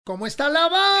¿Cómo está la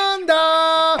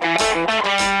banda?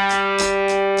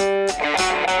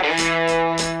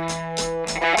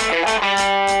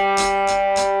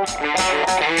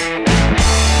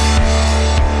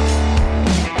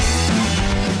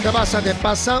 ¿Qué pasa? ¿Qué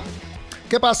pasa?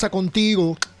 ¿Qué pasa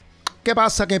contigo? ¿Qué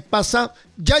pasa? ¿Qué pasa?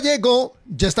 Ya llegó,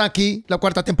 ya está aquí la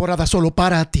cuarta temporada solo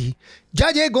para ti.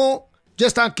 Ya llegó, ya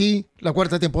está aquí la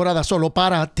cuarta temporada solo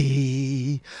para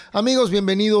ti. Amigos,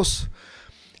 bienvenidos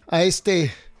a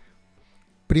este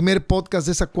primer podcast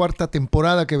de esa cuarta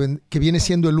temporada que viene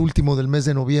siendo el último del mes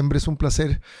de noviembre. Es un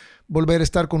placer volver a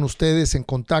estar con ustedes en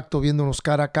contacto, viéndonos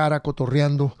cara a cara,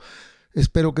 cotorreando.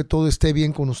 Espero que todo esté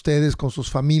bien con ustedes, con sus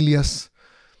familias.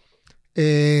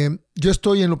 Yo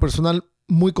estoy en lo personal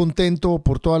muy contento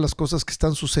por todas las cosas que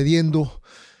están sucediendo.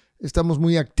 Estamos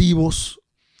muy activos.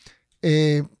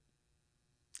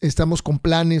 Estamos con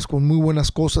planes, con muy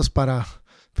buenas cosas para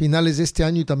finales de este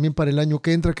año y también para el año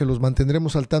que entra, que los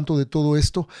mantendremos al tanto de todo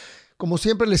esto. Como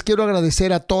siempre, les quiero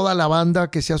agradecer a toda la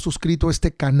banda que se ha suscrito a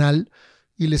este canal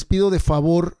y les pido de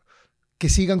favor que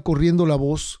sigan corriendo la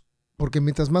voz, porque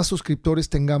mientras más suscriptores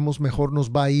tengamos, mejor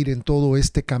nos va a ir en todo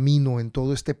este camino, en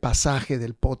todo este pasaje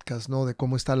del podcast, ¿no? De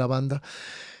cómo está la banda.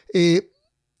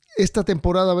 Esta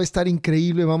temporada va a estar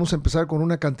increíble. Vamos a empezar con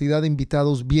una cantidad de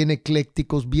invitados bien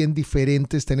eclécticos, bien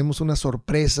diferentes. Tenemos unas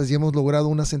sorpresas y hemos logrado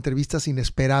unas entrevistas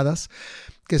inesperadas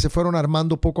que se fueron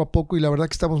armando poco a poco, y la verdad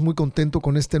que estamos muy contentos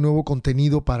con este nuevo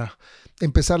contenido para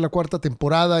empezar la cuarta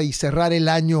temporada y cerrar el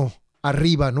año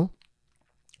arriba, ¿no?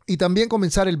 Y también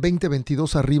comenzar el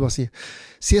 2022 arriba, si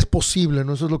es posible,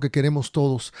 ¿no? Eso es lo que queremos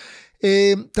todos.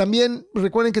 También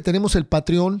recuerden que tenemos el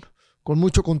Patreon con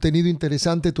mucho contenido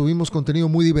interesante. Tuvimos contenido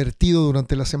muy divertido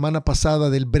durante la semana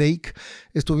pasada del break.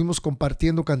 Estuvimos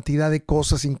compartiendo cantidad de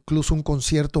cosas, incluso un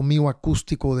concierto mío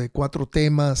acústico de 4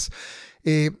 temas,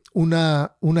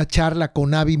 una charla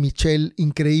con Avi Michel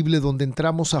increíble donde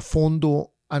entramos a fondo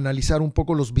a analizar un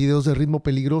poco los videos de Ritmo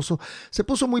Peligroso. Se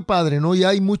puso muy padre, ¿no? Y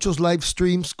hay muchos live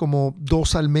streams, como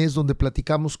 2 al mes, donde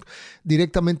platicamos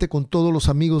directamente con todos los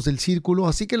amigos del círculo.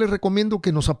 Así que les recomiendo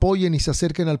que nos apoyen y se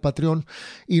acerquen al Patreon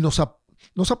y nos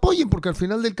apoyen, porque al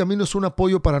final del camino es un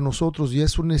apoyo para nosotros y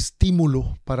es un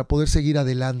estímulo para poder seguir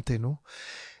adelante, ¿no?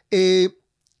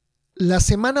 La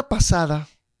semana pasada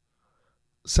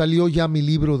salió ya mi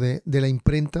libro de la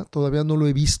imprenta. Todavía no lo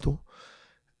he visto.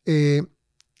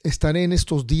 Estaré en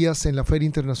estos días en la Feria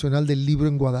Internacional del Libro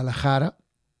en Guadalajara,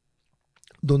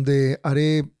 donde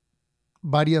haré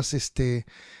varias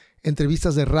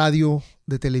entrevistas de radio,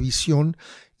 de televisión,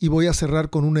 y voy a cerrar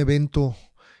con un evento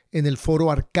en el Foro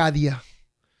Arcadia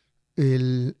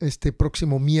este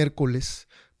próximo miércoles,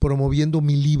 promoviendo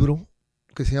mi libro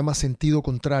que se llama Sentido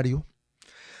Contrario,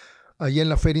 allá en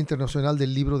la Feria Internacional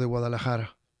del Libro de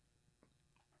Guadalajara.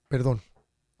 Perdón.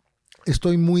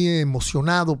 Estoy muy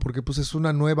emocionado porque pues es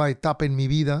una nueva etapa en mi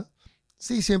vida.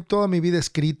 Sí, siempre, toda mi vida he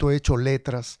escrito, he hecho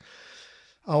letras.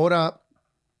 Ahora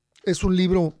es un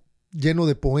libro lleno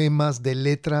de poemas, de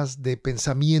letras, de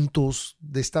pensamientos,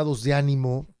 de estados de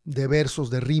ánimo, de versos,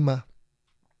 de rima.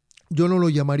 Yo no lo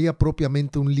llamaría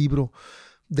propiamente un libro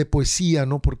de poesía,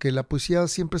 ¿no? Porque la poesía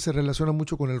siempre se relaciona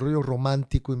mucho con el rollo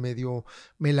romántico y medio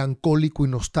melancólico y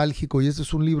nostálgico, y este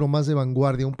es un libro más de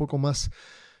vanguardia, un poco más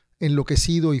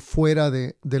enloquecido y fuera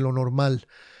de lo normal.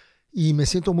 Y me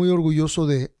siento muy orgulloso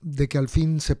de que al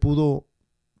fin se pudo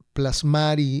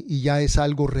plasmar y ya es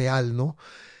algo real, ¿no?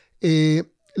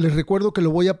 Les recuerdo que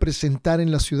lo voy a presentar en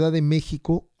la Ciudad de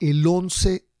México el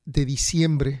 11 de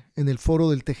diciembre en el Foro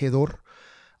del Tejedor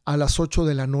a las 8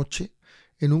 de la noche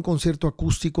en un concierto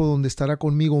acústico donde estará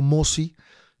conmigo Mosi,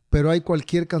 pero hay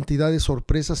cualquier cantidad de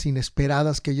sorpresas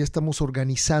inesperadas que ya estamos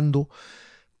organizando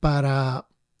para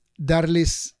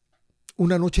darles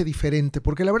una noche diferente,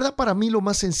 porque la verdad para mí lo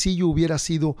más sencillo hubiera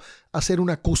sido hacer un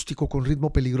acústico con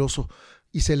Ritmo Peligroso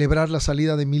y celebrar la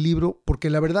salida de mi libro, porque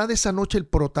la verdad esa noche el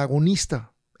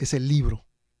protagonista es el libro,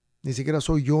 ni siquiera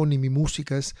soy yo ni mi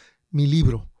música, es mi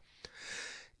libro.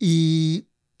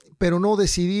 Pero no,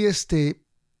 decidí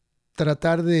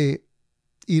tratar de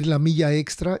ir la milla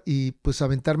extra y pues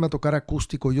aventarme a tocar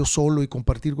acústico yo solo y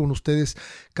compartir con ustedes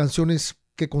canciones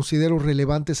que considero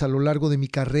relevantes a lo largo de mi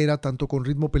carrera, tanto con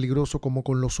Ritmo Peligroso como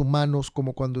con Los Humanos,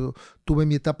 como cuando tuve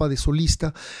mi etapa de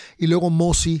solista. Y luego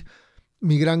Mosi,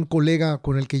 mi gran colega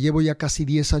con el que llevo ya casi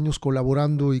 10 años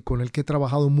colaborando y con el que he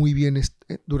trabajado muy bien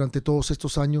durante todos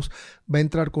estos años, va a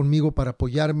entrar conmigo para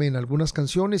apoyarme en algunas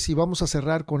canciones y vamos a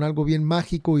cerrar con algo bien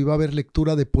mágico y va a haber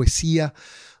lectura de poesía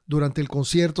durante el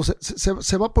concierto.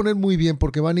 Se va a poner muy bien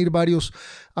porque van a ir varios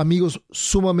amigos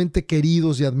sumamente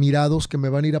queridos y admirados que me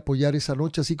van a ir a apoyar esa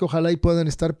noche, así que ojalá y puedan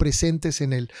estar presentes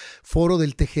en el Foro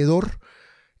del Tejedor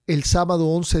el sábado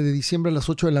 11 de diciembre a las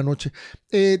 8 de la noche.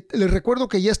 Les recuerdo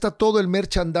que ya está todo el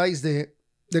merchandise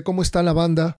de cómo está la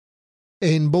banda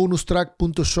en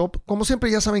bonustrack.shop. Como siempre,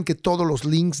 ya saben que todos los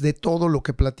links de todo lo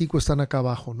que platico están acá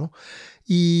abajo, ¿no?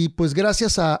 Y pues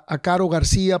gracias a Caro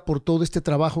García por todo este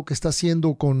trabajo que está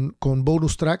haciendo con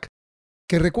Bonus Track.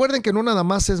 Que recuerden que no nada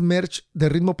más es merch de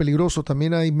Ritmo Peligroso,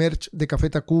 también hay merch de Café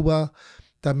Tacuba,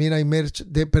 también hay merch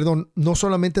no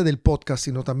solamente del podcast,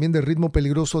 sino también de Ritmo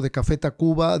Peligroso, de Café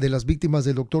Tacuba, de las Víctimas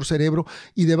del Doctor Cerebro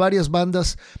y de varias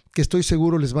bandas que estoy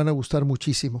seguro les van a gustar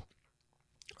muchísimo.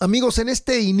 Amigos, en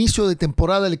este inicio de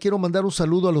temporada le quiero mandar un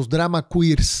saludo a los Drama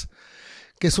Queers,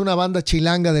 que es una banda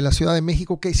chilanga de la Ciudad de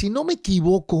México, que si no me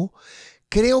equivoco,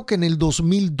 creo que en el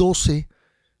 2012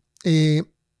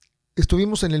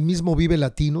 estuvimos en el mismo Vive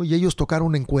Latino y ellos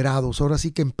tocaron encuerados, ahora sí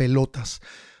que en pelotas,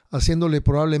 haciéndole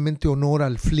probablemente honor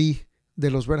al Flea de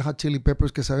los Red Hot Chili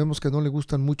Peppers, que sabemos que no le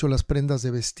gustan mucho las prendas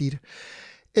de vestir.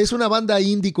 Es una banda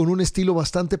indie con un estilo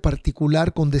bastante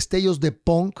particular, con destellos de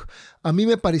punk. A mí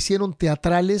me parecieron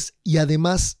teatrales y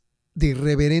además de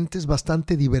irreverentes,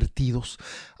 bastante divertidos.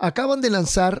 Acaban de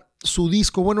lanzar su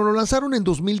disco, bueno, lo lanzaron en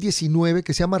 2019,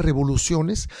 que se llama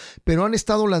Revoluciones, pero han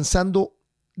estado lanzando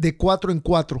de 4 en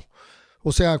 4.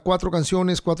 O sea, 4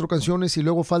 canciones y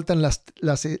luego faltan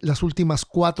las últimas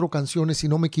 4 canciones, si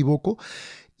no me equivoco.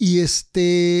 Y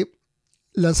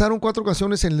lanzaron 4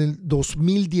 canciones en el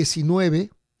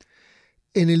 2019.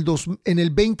 En el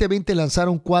 2020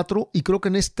 lanzaron 4 y creo que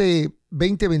en este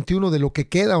 2021 de lo que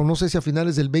queda, o no sé si a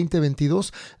finales del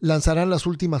 2022, lanzarán las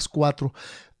últimas 4.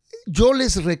 Yo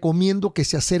les recomiendo que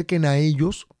se acerquen a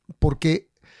ellos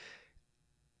porque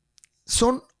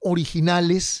son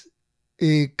originales,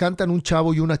 cantan un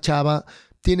chavo y una chava,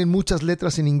 tienen muchas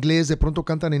letras en inglés, de pronto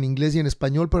cantan en inglés y en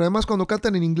español, pero además cuando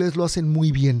cantan en inglés lo hacen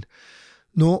muy bien,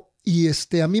 ¿no? Y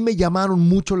a mí me llamaron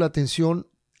mucho la atención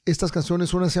estas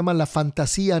canciones. Una se llama La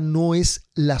fantasía no es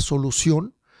la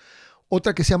solución,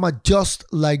 otra que se llama Just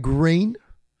Like Rain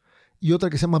y otra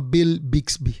que se llama Bill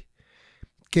Bixby,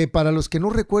 que para los que no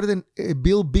recuerden,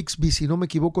 Bill Bixby, si no me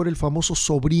equivoco, era el famoso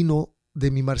sobrino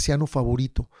de Mi Marciano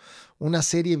Favorito, una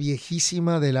serie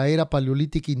viejísima de la era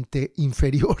paleolítica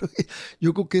inferior.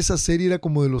 Yo creo que esa serie era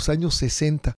como de los años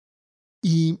 60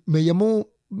 y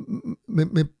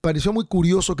me pareció muy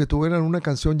curioso que tuvieran una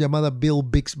canción llamada Bill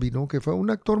Bixby, ¿no? Que fue un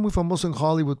actor muy famoso en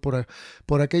Hollywood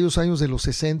por aquellos años de los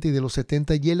 60 y de los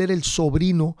 70, y él era el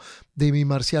sobrino de Mi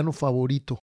Marciano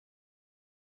Favorito.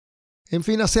 En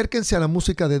fin, acérquense a la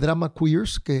música de Drama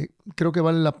Queers, que creo que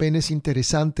vale la pena, es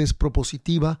interesante, es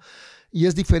propositiva y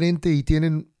es diferente y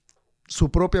tienen su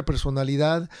propia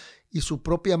personalidad y su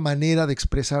propia manera de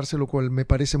expresarse, lo cual me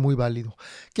parece muy válido.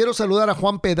 Quiero saludar a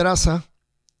Juan Pedraza,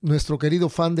 nuestro querido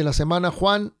fan de la semana.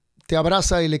 Juan, te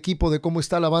abraza el equipo de Cómo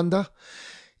está la banda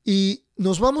y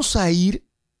nos vamos a ir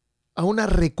a una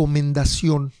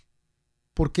recomendación,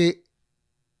 porque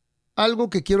algo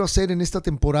que quiero hacer en esta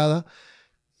temporada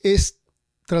es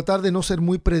tratar de no ser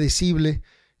muy predecible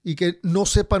y que no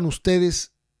sepan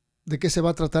ustedes de qué se va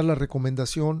a tratar la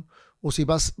recomendación, o si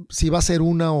va a ser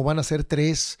una o van a ser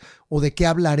 3, o de qué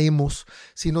hablaremos,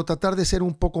 sino tratar de ser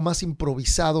un poco más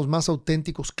improvisados, más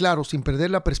auténticos, claro, sin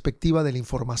perder la perspectiva de la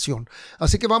información.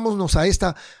 Así que vámonos a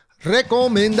esta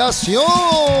recomendación.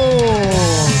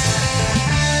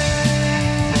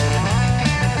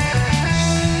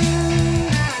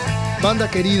 Banda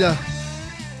querida,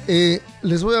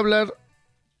 les voy a hablar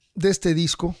de este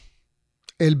disco,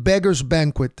 el Beggar's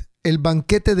Banquet, el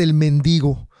banquete del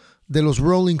mendigo de los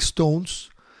Rolling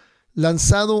Stones,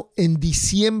 lanzado en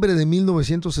diciembre de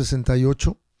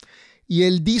 1968, y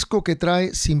el disco que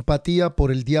trae Simpatía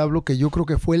por el Diablo, que yo creo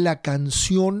que fue la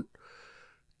canción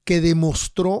que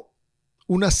demostró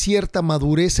una cierta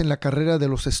madurez en la carrera de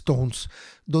los Stones,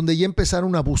 donde ya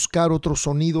empezaron a buscar otros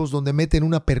sonidos, donde meten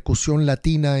una percusión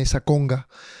latina, esa conga,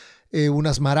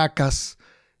 unas maracas,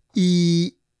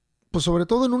 y pues sobre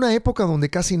todo en una época donde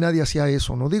casi nadie hacía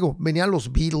eso, ¿no? Digo, venían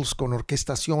los Beatles con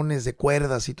orquestaciones de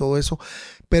cuerdas y todo eso,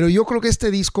 pero yo creo que este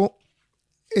disco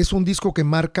es un disco que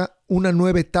marca una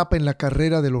nueva etapa en la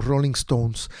carrera de los Rolling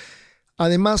Stones.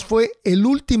 Además fue el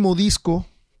último disco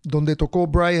donde tocó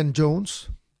Brian Jones.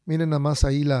 Miren nada más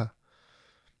ahí la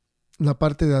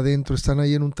parte de adentro, están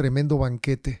ahí en un tremendo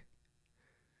banquete,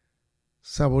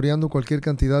 saboreando cualquier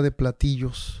cantidad de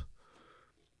platillos.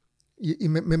 Y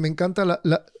me encanta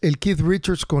el Keith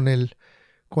Richards con el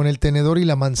tenedor y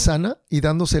la manzana y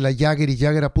dándose la Jagger, y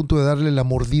Jagger a punto de darle la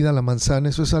mordida a la manzana.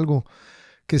 Eso es algo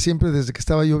que siempre desde que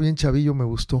estaba yo bien chavillo me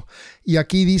gustó. Y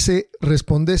aquí dice,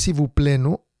 respondez s'il vous plaît,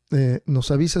 ¿no? Nos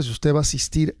avisa si usted va a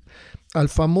asistir al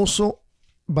famoso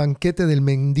banquete del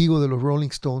mendigo de los Rolling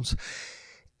Stones.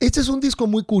 Este es un disco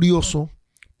muy curioso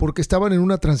porque estaban en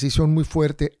una transición muy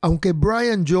fuerte. Aunque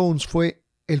Brian Jones fue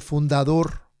el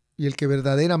fundador y el que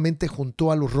verdaderamente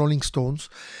juntó a los Rolling Stones,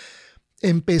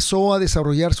 empezó a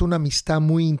desarrollarse una amistad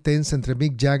muy intensa entre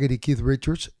Mick Jagger y Keith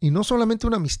Richards, y no solamente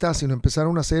una amistad, sino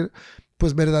empezaron a ser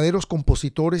pues verdaderos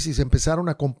compositores y se empezaron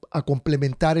a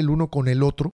complementar el uno con el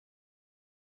otro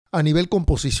a nivel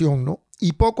composición, ¿no?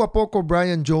 Y poco a poco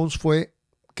Brian Jones fue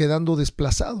quedando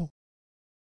desplazado,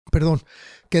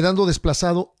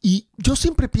 y yo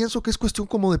siempre pienso que es cuestión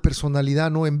como de personalidad,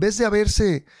 ¿no? En vez de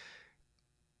haberse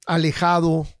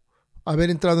alejado, haber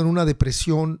entrado en una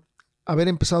depresión, haber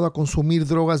empezado a consumir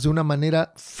drogas de una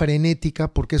manera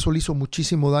frenética, porque eso le hizo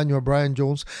muchísimo daño a Brian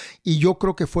Jones, y yo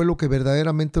creo que fue lo que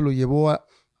verdaderamente lo llevó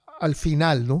al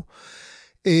final, ¿no?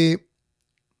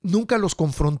 Nunca los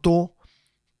confrontó,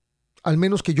 al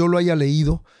menos que yo lo haya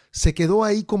leído. Se quedó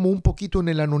ahí como un poquito en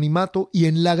el anonimato, y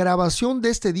en la grabación de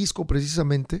este disco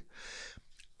precisamente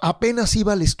apenas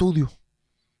iba al estudio.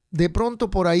 De pronto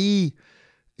por ahí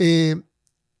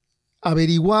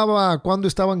averiguaba cuándo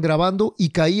estaban grabando y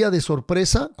caía de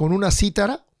sorpresa con una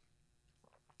cítara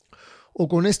o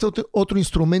con este otro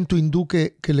instrumento hindú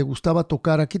que le gustaba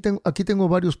tocar. Aquí tengo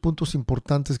varios puntos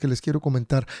importantes que les quiero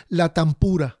comentar. La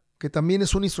tampura, que también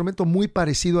es un instrumento muy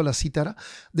parecido a la cítara.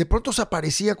 De pronto se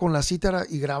aparecía con la cítara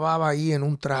y grababa ahí en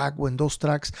un track o en 2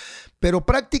 tracks, pero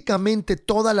prácticamente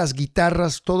todas las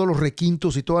guitarras, todos los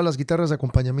requintos y todas las guitarras de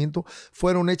acompañamiento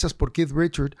fueron hechas por Keith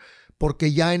Richards,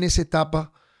 porque ya en esa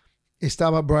etapa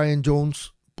estaba Brian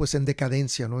Jones pues en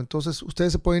decadencia, ¿no? Entonces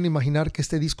ustedes se pueden imaginar que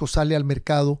este disco sale al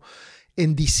mercado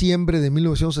en diciembre de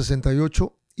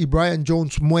 1968 y Brian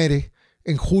Jones muere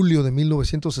en julio de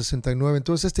 1969.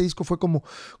 Entonces este disco fue como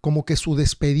que su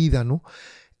despedida, ¿no?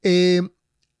 Es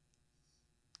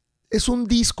un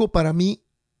disco para mí,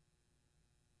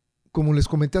 como les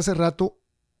comenté hace rato,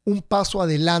 un paso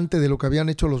adelante de lo que habían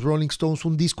hecho los Rolling Stones,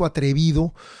 un disco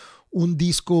atrevido, un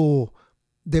disco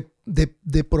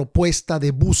de propuesta, de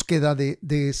búsqueda,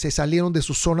 se salieron de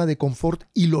su zona de confort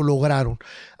y lo lograron.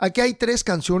 Aquí hay 3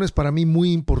 canciones para mí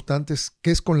muy importantes,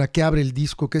 que es con la que abre el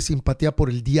disco, que es Simpatía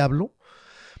por el Diablo.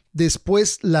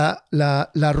 Después la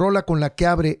rola con la que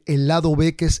abre el lado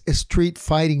B, que es Street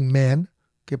Fighting Man,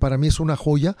 que para mí es una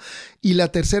joya. Y la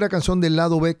tercera canción del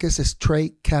lado B, que es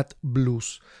Stray Cat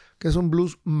Blues, que es un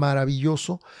blues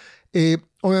maravilloso.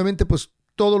 Obviamente pues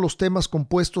todos los temas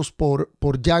compuestos por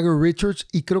Jagger Richards,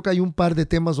 y creo que hay un par de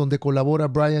temas donde colabora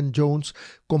Brian Jones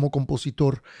como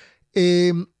compositor.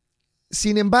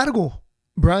 Sin embargo,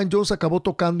 Brian Jones acabó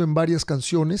tocando en varias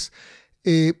canciones.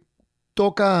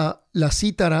 Toca la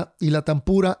cítara y la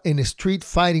tampura en Street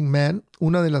Fighting Man,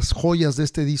 una de las joyas de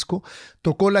este disco.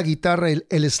 Tocó la guitarra,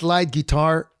 el slide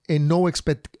guitar en No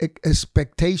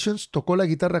Expectations. Tocó la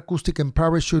guitarra acústica en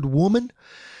Parachute Woman.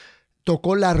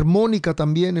 Tocó la armónica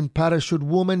también en Parachute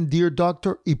Woman, Dear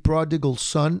Doctor y Prodigal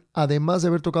Son, además de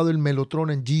haber tocado el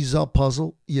melotron en Jigsaw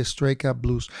Puzzle y Stray Cat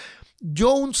Blues.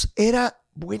 Jones era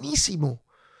buenísimo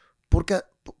porque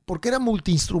era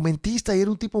multiinstrumentista y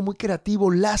era un tipo muy creativo.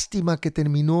 Lástima que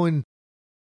terminó en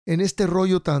este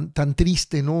rollo tan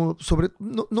triste, ¿no?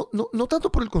 No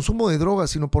tanto por el consumo de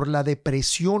drogas, sino por la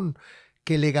depresión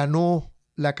que le ganó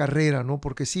la carrera, ¿no?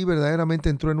 Porque sí, verdaderamente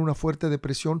entró en una fuerte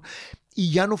depresión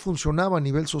y ya no funcionaba a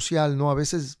nivel social, ¿no? A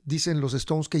veces dicen los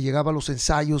Stones que llegaba a los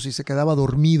ensayos y se quedaba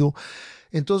dormido.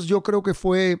 Entonces yo creo que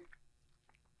fue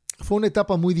una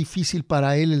etapa muy difícil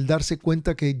para él, el darse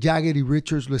cuenta que Jagger y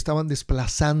Richards lo estaban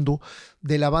desplazando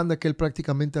de la banda que él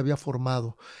prácticamente había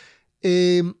formado.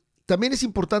 También es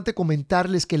importante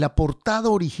comentarles que la portada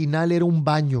original era un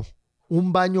baño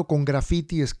con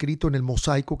graffiti escrito en el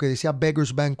mosaico que decía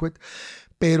Beggar's Banquet,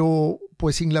 pero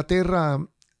pues Inglaterra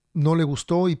no le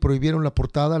gustó y prohibieron la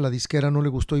portada, la disquera no le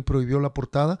gustó y prohibió la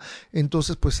portada.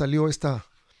 Entonces pues salió esta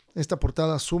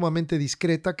portada sumamente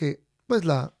discreta, que pues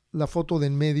la foto de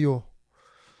en medio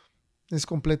es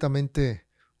completamente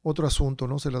otro asunto,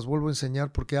 ¿no? Se las vuelvo a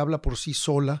enseñar porque habla por sí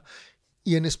sola,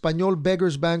 y en español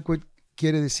Beggar's Banquet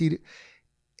quiere decir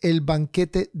el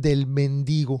banquete del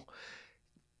mendigo.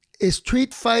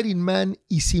 Street Fighting Man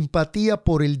y Simpatía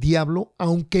por el Diablo,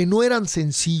 aunque no eran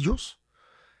sencillos,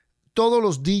 todos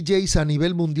los DJs a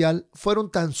nivel mundial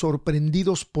fueron tan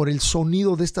sorprendidos por el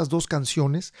sonido de estas 2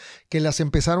 canciones que las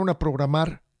empezaron a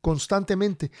programar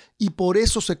constantemente, y por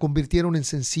eso se convirtieron en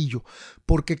sencillo,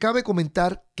 porque cabe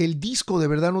comentar que el disco de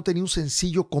verdad no tenía un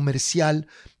sencillo comercial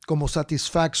como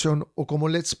Satisfaction o como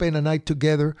Let's Spend a Night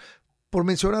Together, por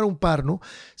mencionar un par, ¿no?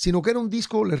 Sino que era un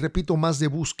disco, les repito, más de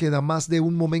búsqueda, más de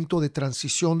un momento de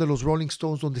transición de los Rolling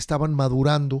Stones donde estaban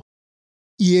madurando,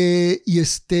 y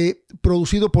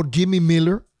producido por Jimmy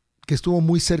Miller, que estuvo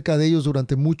muy cerca de ellos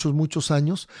durante muchos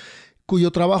años,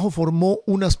 cuyo trabajo formó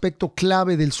un aspecto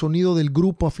clave del sonido del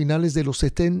grupo a finales de los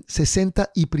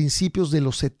 60 y principios de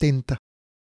los 70.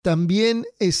 También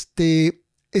es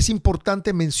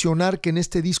importante mencionar que en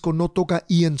este disco no toca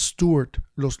Ian Stewart,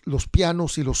 los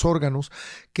pianos y los órganos,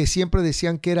 que siempre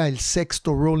decían que era el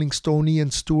sexto Rolling Stone.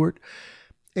 Ian Stewart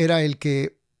era el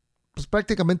que pues,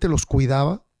 prácticamente los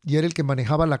cuidaba y era el que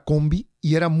manejaba la combi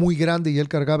y era muy grande y él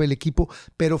cargaba el equipo,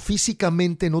 pero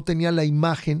físicamente no tenía la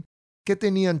imagen que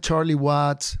tenían Charlie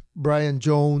Watts, Brian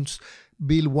Jones,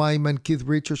 Bill Wyman, Keith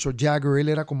Richards o Jagger. Él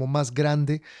era como más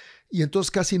grande y entonces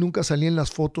casi nunca salía en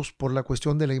las fotos por la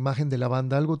cuestión de la imagen de la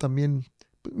banda, algo también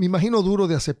me imagino duro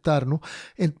de aceptar, ¿no?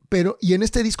 Y en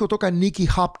este disco toca Nicky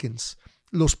Hopkins,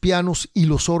 los pianos y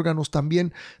los órganos,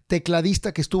 también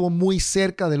tecladista que estuvo muy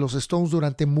cerca de los Stones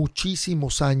durante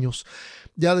muchísimos años.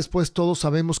 Ya después todos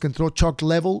sabemos que entró Chuck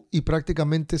Leavell y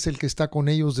prácticamente es el que está con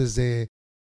ellos desde,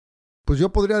 pues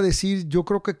yo podría decir, yo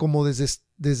creo que como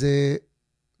desde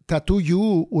Tattoo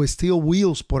You o Steel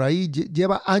Wheels, por ahí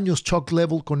lleva años Chuck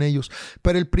Leavell con ellos,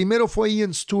 pero el primero fue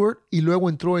Ian Stewart y luego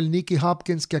entró el Nicky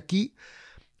Hopkins, que aquí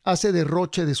hace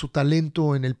derroche de su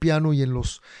talento en el piano y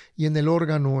en el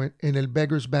órgano en el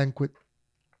Beggar's Banquet.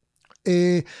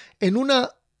 En una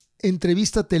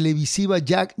entrevista televisiva,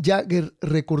 Jagger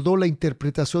recordó la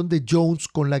interpretación de Jones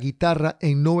con la guitarra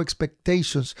en No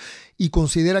Expectations y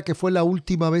considera que fue la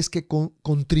última vez que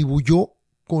contribuyó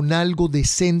con algo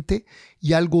decente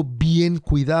y algo bien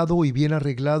cuidado y bien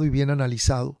arreglado y bien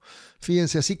analizado.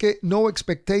 Fíjense, así que No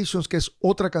Expectations, que es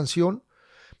otra canción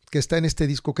que está en este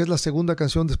disco, que es la segunda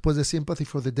canción después de Sympathy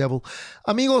for the Devil.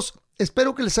 Amigos,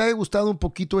 espero que les haya gustado un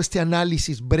poquito este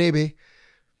análisis breve,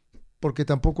 porque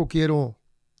tampoco quiero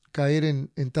caer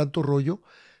en tanto rollo,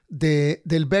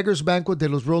 del Beggar's Banquet de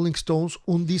los Rolling Stones,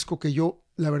 un disco que yo,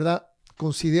 la verdad,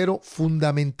 considero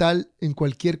fundamental en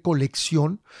cualquier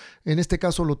colección. En este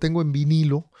caso lo tengo en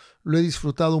vinilo, lo he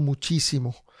disfrutado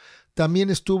muchísimo. También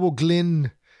estuvo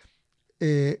Glenn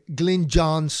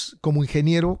Johns como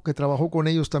ingeniero, que trabajó con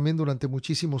ellos también durante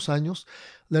muchísimos años.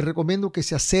 Les recomiendo que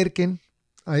se acerquen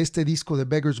a este disco de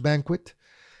Beggar's Banquet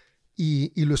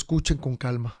y lo escuchen con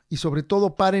calma. Y sobre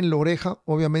todo paren la oreja,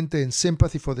 obviamente, en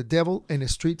Sympathy for the Devil, en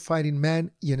Street Fighting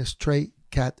Man y en Stray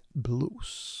Cat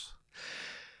Blues.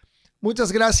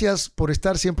 Muchas gracias por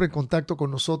estar siempre en contacto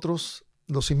con nosotros.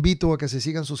 Los invito a que se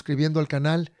sigan suscribiendo al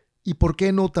canal y, por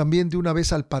qué no, también de una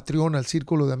vez al Patreon, al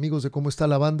círculo de amigos de Cómo Está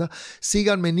la Banda.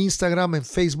 Síganme en Instagram, en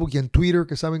Facebook y en Twitter,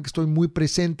 que saben que estoy muy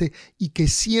presente y que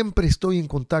siempre estoy en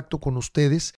contacto con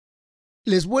ustedes.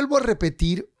 Les vuelvo a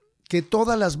repetir que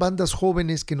todas las bandas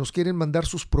jóvenes que nos quieren mandar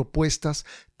sus propuestas,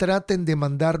 traten de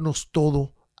mandarnos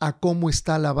todo a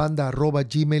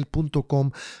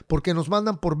comoestalabanda@gmail.com, porque nos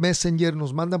mandan por Messenger,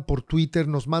 nos mandan por Twitter,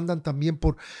 nos mandan también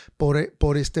por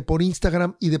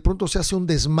Instagram, y de pronto se hace un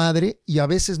desmadre y a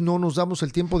veces no nos damos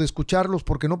el tiempo de escucharlos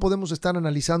porque no podemos estar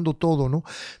analizando todo, ¿no?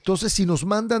 Entonces, si nos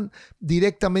mandan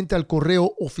directamente al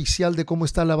correo oficial de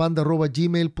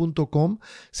comoestalabanda@gmail.com,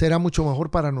 será mucho mejor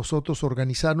para nosotros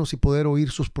organizarnos y poder oír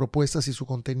sus propuestas y su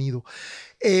contenido.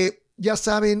 Ya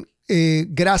saben,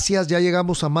 gracias, ya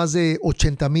llegamos a más de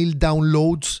 80,000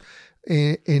 downloads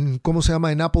en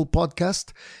Apple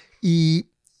Podcast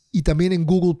y también en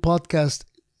Google Podcast.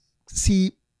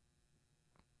 Si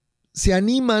se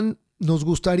animan, nos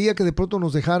gustaría que de pronto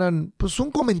nos dejaran pues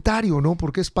un comentario, ¿no?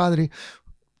 Porque es padre.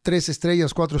 3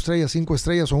 estrellas, 4 estrellas, 5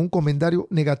 estrellas o un comentario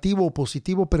negativo o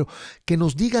positivo, pero que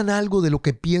nos digan algo de lo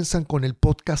que piensan con el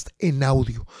podcast en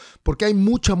audio, porque hay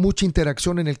mucha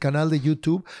interacción en el canal de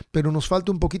YouTube, pero nos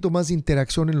falta un poquito más de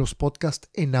interacción en los podcasts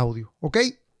en audio, ¿ok?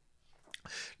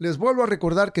 Les vuelvo a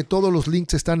recordar que todos los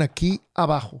links están aquí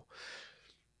abajo.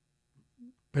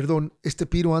 Perdón, este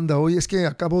piro anda hoy, es que me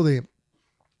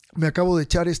acabo de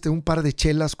echar un par de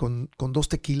chelas con 2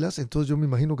 tequilas, entonces yo me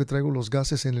imagino que traigo los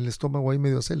gases en el estómago ahí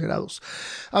medio acelerados.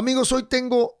 Amigos, hoy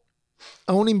tengo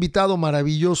a un invitado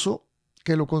maravilloso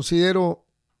que lo considero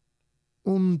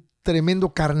un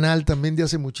tremendo carnal también de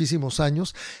hace muchísimos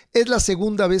años. Es la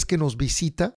segunda vez que nos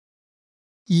visita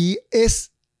y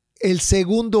es el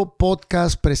segundo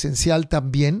podcast presencial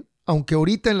también, aunque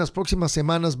ahorita en las próximas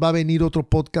semanas va a venir otro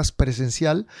podcast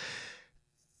presencial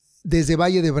desde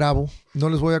Valle de Bravo. No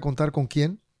les voy a contar con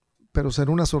quién, pero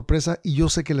será una sorpresa y yo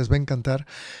sé que les va a encantar.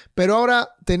 Pero ahora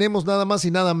tenemos nada más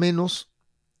y nada menos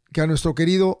que a nuestro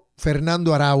querido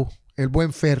Fernando Arau, el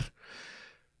buen Fer.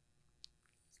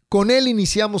 Con él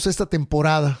iniciamos esta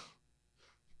temporada,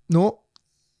 ¿no?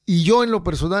 Y yo en lo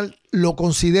personal lo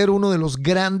considero uno de los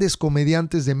grandes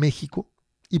comediantes de México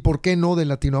y por qué no de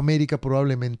Latinoamérica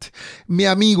probablemente. Mi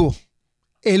amigo,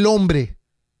 el hombre,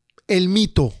 el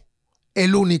mito,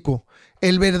 el único,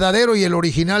 el verdadero y el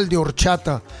original de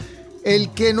horchata,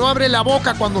 el que no abre la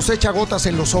boca cuando se echa gotas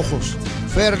en los ojos,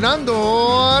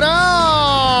 Fernando Arau.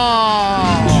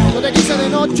 Yo te quise de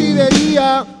noche y de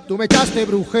día, tú me echaste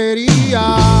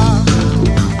brujería.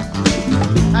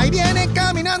 Ahí viene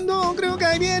caminando, creo que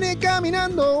ahí viene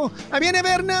caminando. Ahí viene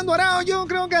Fernando Arau, yo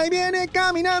creo que ahí viene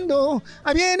caminando.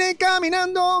 Ahí viene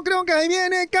caminando, creo que ahí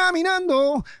viene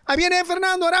caminando. Ahí viene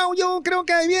Fernando Arau, yo creo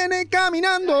que ahí viene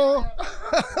caminando.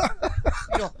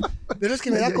 Pero es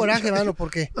que me da coraje, mano,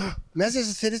 porque me haces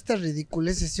hacer estas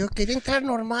ridiculeces. Yo quería entrar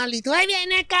normal y tú, ahí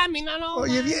viene caminando.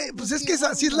 Oye, bien, pues es que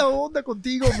así es la onda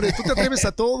contigo, hombre. Tú te atreves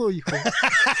a todo, hijo.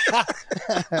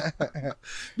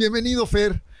 Bienvenido,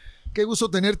 Fer. Qué gusto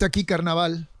tenerte aquí,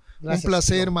 carnaval. Gracias, un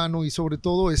placer, tío. hermano, y sobre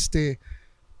todo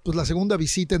pues la segunda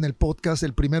visita en el podcast.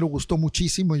 El primero gustó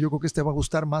muchísimo y yo creo que este va a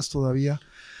gustar más todavía.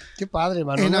 Qué padre,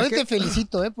 mano. En No, aquel- te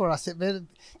felicito, por haber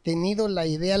tenido la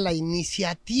idea, la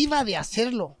iniciativa de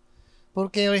hacerlo.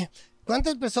 Porque, oye,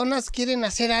 ¿cuántas personas quieren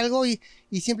hacer algo y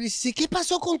siempre dicen, ¿qué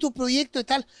pasó con tu proyecto y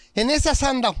tal? En esas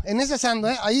ando,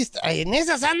 ahí está, en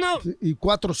esas ando. Y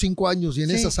 4 o 5 años y en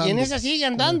Sí, esas y en ando. esas sigue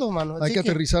andando, mano. Hay Así que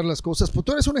aterrizar las cosas. Pues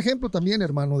tú eres un ejemplo también,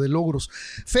 hermano, de logros.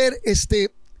 Fer,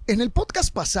 en el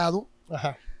podcast pasado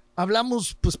Ajá.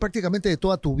 hablamos pues prácticamente de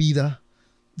toda tu vida,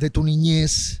 de tu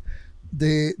niñez,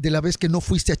 de la vez que no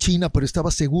fuiste a China, pero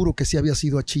estabas seguro que sí habías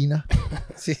ido a China.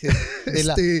 Sí,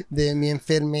 Este- de mi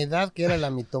enfermedad, que era la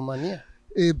mitomanía.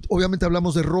 Obviamente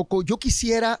hablamos de Rocco. Yo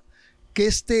quisiera que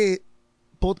este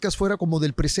podcast fuera como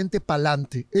del presente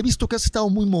pa'lante. He visto que has estado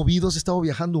muy movido, has estado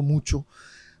viajando mucho.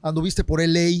 Anduviste por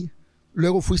LA,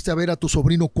 luego fuiste a ver a tu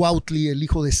sobrino Cuautli, el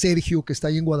hijo de Sergio, que está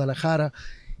ahí en Guadalajara,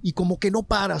 y como que no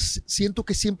paras. Siento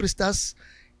que siempre estás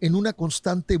en una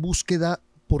constante búsqueda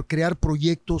por crear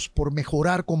proyectos, por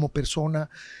mejorar como persona.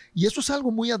 Y eso es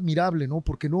algo muy admirable, ¿no?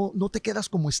 Porque no te quedas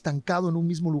como estancado en un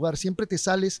mismo lugar. Siempre te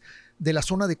sales de la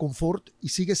zona de confort y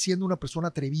sigues siendo una persona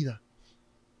atrevida.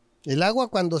 El agua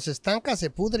cuando se estanca se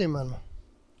pudre, mano.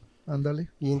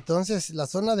 Ándale. Y entonces la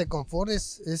zona de confort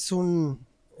es un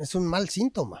mal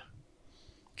síntoma.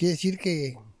 Quiere decir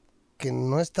que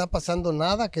no está pasando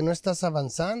nada, que no estás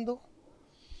avanzando.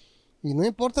 Y no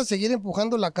importa seguir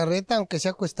empujando la carreta aunque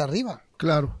sea cuesta arriba.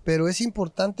 Claro. Pero es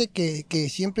importante que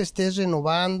siempre estés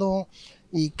renovando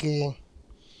y que...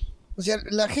 O sea,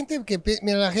 la gente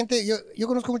yo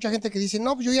conozco mucha gente que dice,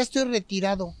 no, pues yo ya estoy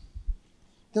retirado.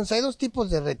 Entonces hay dos tipos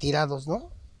de retirados,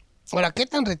 ¿no? Ahora, ¿qué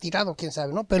tan retirado? ¿Quién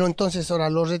sabe, no? Pero entonces, ahora,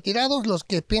 los retirados, los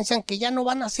que piensan que ya no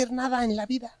van a hacer nada en la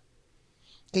vida.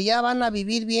 Que ya van a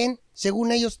vivir bien,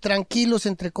 según ellos, tranquilos,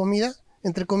 entre comillas,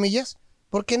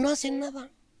 porque no hacen nada.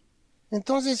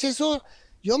 Entonces eso,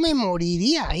 yo me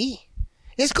moriría ahí.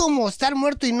 Es como estar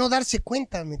muerto y no darse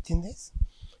cuenta, ¿me entiendes?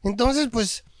 Entonces,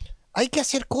 pues, hay que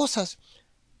hacer cosas.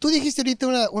 Tú dijiste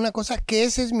ahorita una cosa, que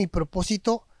ese es mi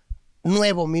propósito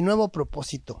nuevo, mi nuevo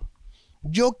propósito.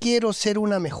 Yo quiero ser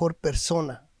una mejor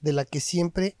persona de la que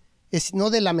siempre es, no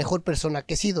de la mejor persona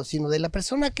que he sido, sino de la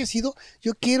persona que he sido.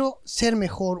 Yo quiero ser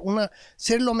mejor,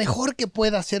 ser lo mejor que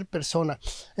pueda ser persona.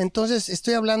 Entonces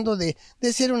estoy hablando de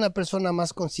ser una persona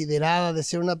más considerada, de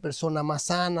ser una persona más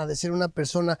sana, de ser una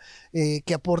persona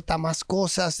que aporta más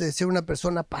cosas, de ser una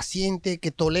persona paciente,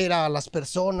 que tolera a las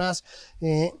personas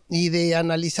y de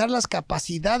analizar las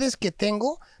capacidades que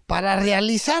tengo para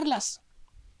realizarlas.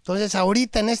 Entonces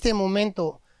ahorita en este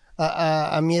momento,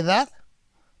 a mi edad,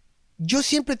 yo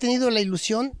siempre he tenido la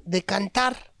ilusión de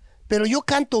cantar, pero yo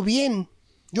canto bien,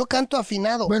 yo canto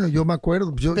afinado. Bueno, yo me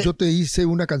acuerdo, yo te hice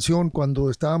una canción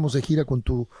cuando estábamos de gira con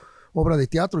tu obra de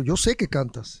teatro. Yo sé que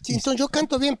cantas. Sí, entonces yo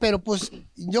canto bien, pero pues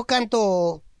yo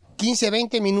canto 15,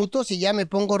 20 minutos y ya me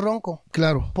pongo ronco.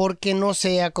 Claro. Porque no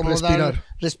sé acomodar,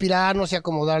 respirar, no sé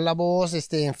acomodar la voz,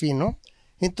 en fin, ¿no?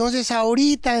 Entonces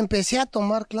ahorita empecé a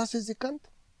tomar clases de canto.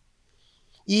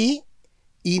 Y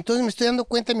entonces me estoy dando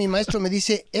cuenta, mi maestro me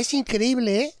dice, es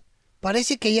increíble, ¿eh?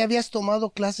 Parece que ya habías tomado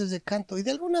clases de canto. Y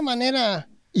de alguna manera...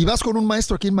 ¿Y vas con un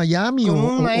maestro aquí en Miami? Con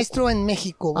un maestro en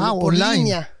México, por online.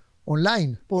 línea.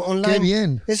 Online. Online. Qué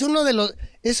bien. Es uno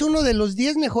de los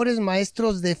 10 mejores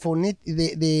maestros de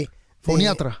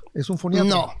foniatra. ¿Es un foniatra?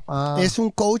 No, es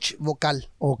un coach vocal.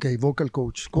 Ok, vocal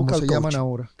coach, como Vocal se coach. llaman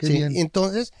ahora. Qué Sí, bien.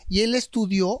 Entonces, y él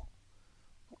estudió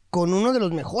con uno de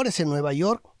los mejores en Nueva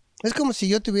York. Es como si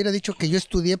yo te hubiera dicho que yo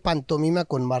estudié pantomima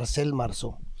con Marcel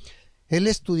Marceau. Él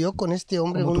estudió con este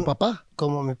hombre. ¿Como tu papá?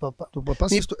 Como mi papá. Tu papá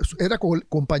sí era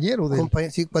compañero de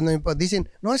él. Sí, cuando dicen,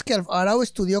 no, es que Arau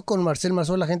estudió con Marcel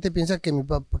Marceau, la gente piensa que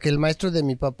que el maestro de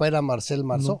mi papá era Marcel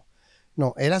Marceau.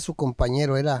 No, era su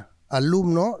compañero, era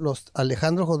alumno.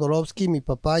 Alejandro Jodorowsky, mi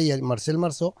papá, y el Marcel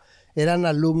Marceau eran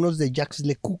alumnos de Jacques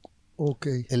Lecoq. Ok.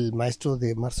 el maestro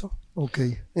de marzo. Ok.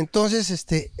 Entonces,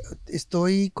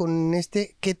 estoy con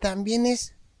que también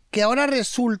que ahora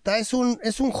resulta, es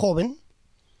un joven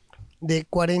de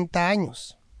 40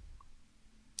 años.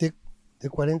 De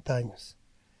 40 años.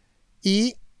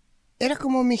 Y era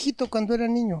como mi hijito cuando era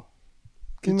niño.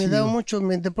 Qué Y me chido. da mucho,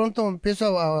 de pronto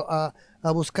empiezo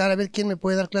a buscar a ver quién me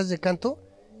puede dar clases de canto.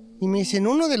 Y me dicen,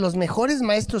 uno de los mejores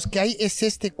maestros que hay es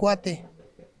este cuate.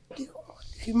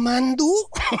 Dije, ¿Mandú?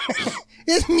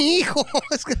 Es mi hijo.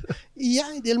 Y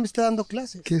él me está dando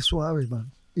clases. Qué suave,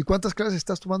 man. ¿Y cuántas clases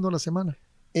estás tomando a la semana?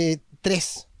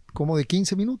 3, Como de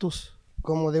 15 minutos.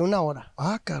 como de 1 hora.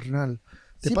 Ah, carnal.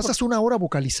 ¿Te Sí, pasas una hora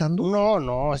vocalizando?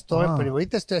 No, Ah. pero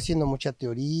ahorita estoy haciendo mucha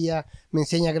teoría, me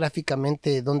enseña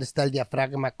gráficamente dónde está el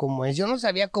diafragma, cómo es. Yo no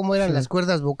sabía cómo eran Sí. las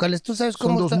cuerdas vocales. ¿Tú sabes Son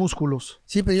cómo dos está? músculos.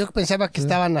 Sí, pero yo pensaba que Sí.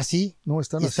 estaban así. No,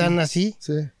 están Y así. están así.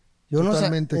 Sí, Yo no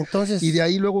totalmente. sé. Entonces, Y de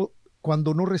ahí luego,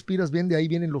 cuando no respiras bien, de ahí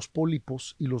vienen los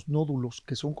pólipos y los nódulos,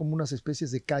 que son como unas especies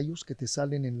de callos que te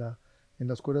salen en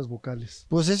las cuerdas vocales.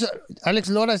 pues eso, Alex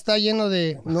Lora está lleno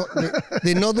de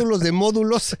nódulos, de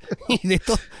módulos y de Y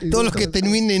todo de lo que otras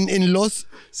termine en los.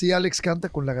 Sí, Alex canta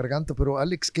con la garganta, pero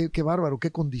Alex, qué bárbaro,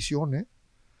 qué condición, ¿eh?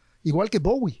 Igual que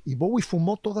Bowie. Y Bowie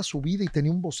fumó toda su vida y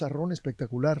tenía un vozarrón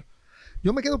espectacular.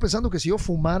 Yo me quedo pensando que si yo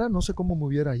fumara, no sé cómo me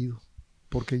hubiera ido.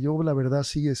 Porque yo, la verdad,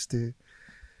 sí,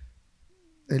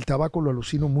 el tabaco lo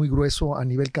alucino muy grueso a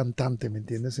nivel cantante, ¿me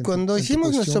entiendes? Cuando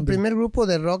hicimos nuestro primer grupo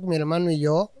de rock, mi hermano y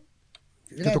yo.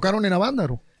 Que tocaron en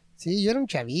Avándaro. Sí, yo era un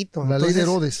chavito. La Ley de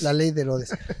Herodes. La Ley de Herodes.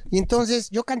 Y entonces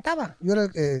yo cantaba. Yo era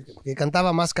el que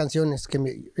cantaba más canciones. Yo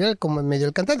era como medio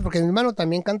el cantante, porque mi hermano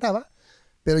también cantaba.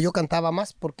 Pero yo cantaba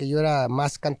más porque yo era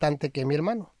más cantante que mi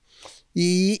hermano.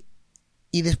 Y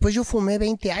después yo fumé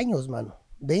 20 años, mano.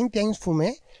 20 años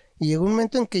fumé. Y llegó un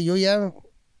momento en que yo ya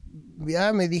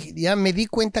me di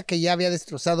cuenta que ya había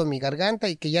destrozado mi garganta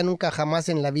y que ya nunca jamás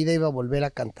en la vida iba a volver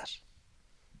a cantar.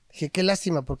 Dije, qué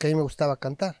lástima, porque a mí me gustaba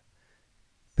cantar.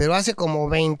 Pero hace como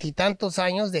 20 y tantos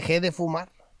años dejé de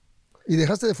fumar. Y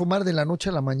dejaste de fumar de la noche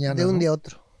a la mañana. De un ¿no? día a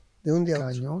otro. De un día a otro.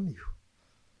 Cañón, hijo.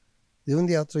 De un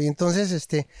día a otro. Y entonces,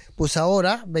 pues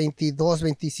ahora, 22,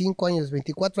 25 años,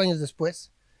 24 años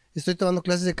después, estoy tomando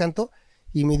clases de canto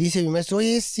y me dice mi maestro,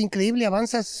 oye, es increíble,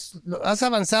 has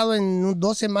avanzado en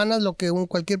 2 semanas lo que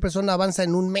cualquier persona avanza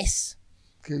en un mes.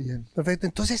 Qué bien. Perfecto.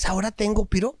 Entonces ahora tengo,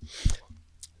 Piro,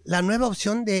 la nueva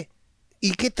opción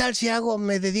 ¿y qué tal si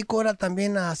me dedico ahora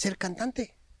también a ser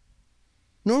cantante?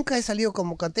 Nunca he salido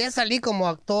como cantante, ya salí como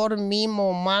actor,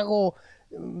 mimo, mago,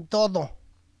 todo.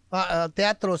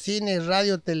 Teatro, cine,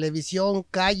 radio, televisión,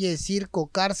 calle, circo,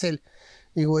 cárcel.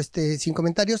 Digo, sin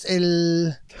comentarios,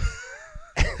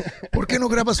 ¿Por qué no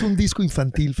grabas un disco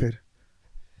infantil, Fer?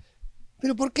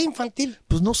 ¿Pero por qué infantil?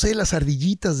 Pues no sé, las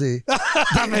ardillitas de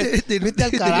Vete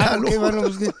al carajo, ¿qué, mano?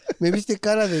 Pues, me viste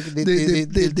cara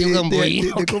de tío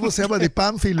Gamboíno. de cómo se llama, de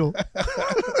Pánfilo.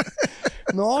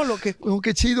 No, lo que... Oh,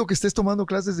 qué chido que estés tomando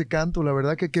clases de canto, la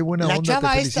verdad que qué buena La onda,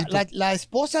 chava te esta, felicito. la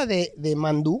esposa de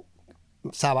Mandú,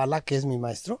 Zavala, que es mi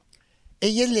maestro,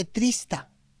 ella es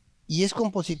letrista y es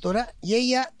compositora y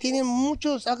ella tiene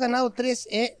ha ganado 3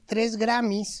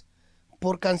 Grammys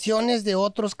por canciones de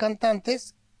otros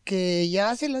cantantes que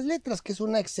ya hace las letras, que es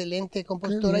una excelente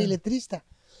compositora y letrista.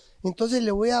 Entonces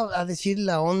le voy a decir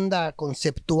la onda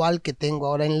conceptual que tengo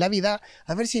ahora en la vida,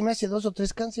 a ver si me hace 2 o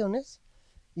 3 canciones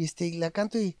y la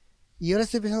canto y ahora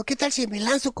estoy pensando, ¿qué tal si me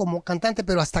lanzo como cantante?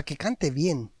 Pero hasta que cante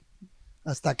bien.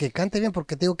 Hasta que cante bien,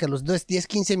 porque te digo que a los 10,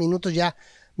 15 minutos ya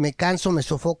me canso, me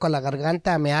sofoco la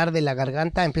garganta, me arde la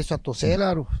garganta, empiezo a toser.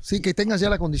 Claro, sí, que tengas ya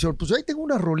la condición. Pues ahí tengo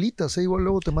unas rolitas, igual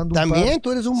luego te mando un par. También,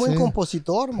 tú eres un buen Sí.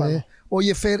 compositor, mano.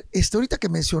 Oye, Fer, ahorita que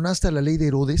mencionaste a la Ley de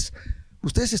Herodes,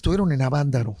 ustedes estuvieron en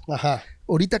Avándaro. Ajá,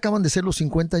 Ahorita acaban de ser los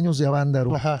 50 años de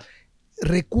Avándaro. ajá.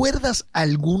 ¿Recuerdas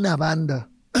alguna banda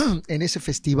en ese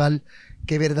festival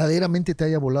que verdaderamente te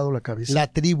haya volado la cabeza? La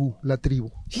tribu. La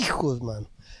tribu. Hijos, man.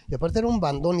 Y aparte era un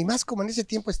bandón. Y más como en ese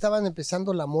tiempo estaban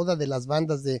empezando la moda de las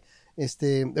bandas de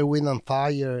Earth, Wind and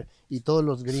Fire y todos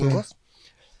los gringos.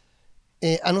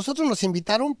 Sí. A nosotros nos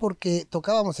invitaron porque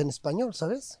tocábamos en español,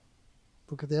 ¿sabes?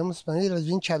 Porque teníamos español y éramos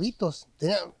bien chavitos.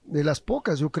 De las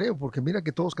pocas, yo creo, porque mira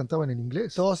que todos cantaban en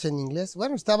inglés. Todos en inglés.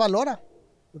 Bueno, estaba Lora.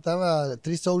 Estaba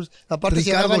Three Souls. Aparte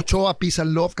Ricardo Ochoa, Peace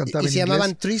and Love cantaba en inglés. Y se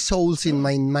llamaban Three Souls in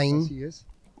My Mind. Así es.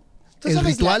 El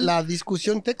ritual, la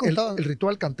discusión te contaba. El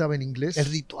ritual cantaba en inglés. El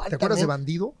ritual. ¿Te acuerdas también. de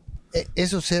Bandido?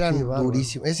 Esos eran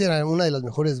durísimos. Esa era una de las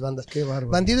mejores bandas. Qué bárbaro.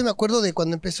 Bandido, me acuerdo de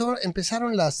cuando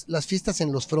empezaron las fiestas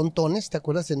en los frontones, ¿te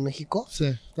acuerdas? En México. Sí.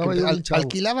 Estaba yo bien chavo.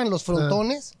 Alquilaban los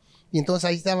frontones y entonces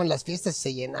ahí estaban las fiestas y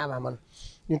se llenaba, man.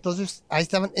 Y entonces ahí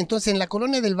estaban. Entonces en la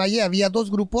Colonia del Valle había 2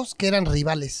 grupos que eran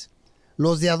rivales.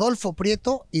 los de Adolfo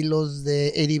Prieto y los de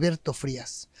Heriberto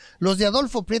Frías. Los de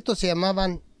Adolfo Prieto se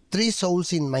llamaban Three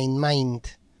Souls in My Mind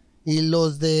y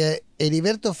los de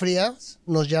Heriberto Frías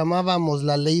nos llamábamos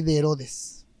La Ley de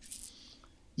Herodes.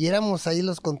 Y éramos ahí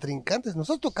los contrincantes.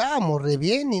 Nosotros tocábamos re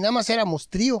bien y nada más éramos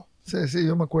trío. Sí,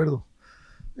 yo me acuerdo.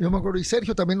 Y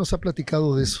Sergio también nos ha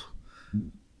platicado de eso.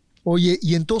 Oye,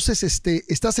 y entonces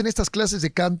estás en estas clases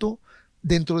de canto.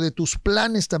 Dentro de tus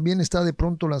planes también está de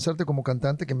pronto lanzarte como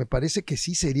cantante, que me parece que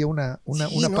sí sería una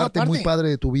parte muy padre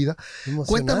de tu vida.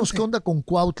 Cuéntanos qué onda con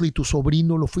Cuautli, tu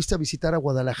sobrino. Lo fuiste a visitar a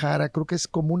Guadalajara. Creo que es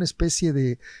como una especie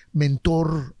de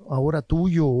mentor ahora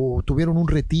tuyo, o tuvieron un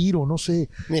retiro, no sé.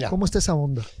 Mira, ¿cómo está esa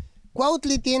onda?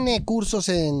 Cuautli tiene cursos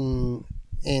en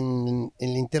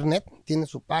el internet, tiene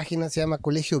su página, se llama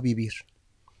Colegio Vivir.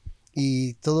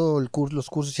 Y todo los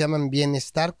cursos se llaman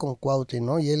Bienestar con Cuautli,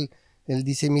 ¿no? Y él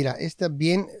dice, mira,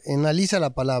 analiza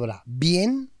la palabra,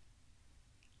 bien,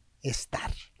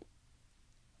 estar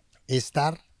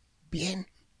bien.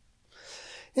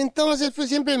 Entonces, pues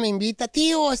siempre me invita,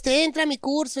 tío, entra a mi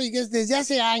curso, y desde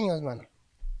hace años, mano.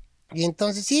 Y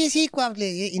entonces, sí,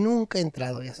 Cuautli, y nunca he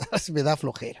entrado, ya sabes, me da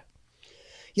flojera.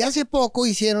 Y hace poco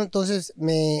entonces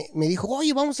me dijo,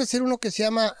 oye, vamos a hacer uno que se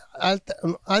llama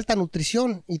alta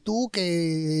nutrición. Y tú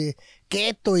que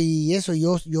keto y eso,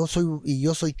 yo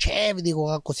soy chef,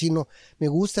 digo, cocino, me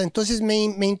gusta. Entonces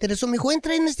me interesó, me dijo,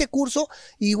 entra en este curso,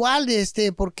 igual,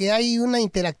 porque hay una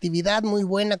interactividad muy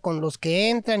buena con los que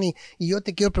entran y yo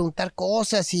te quiero preguntar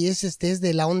cosas y es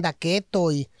de la onda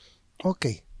keto y, ok.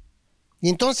 Y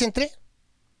entonces entré.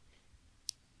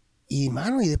 Y,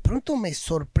 mano, y de pronto me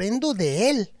sorprendo de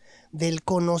él, del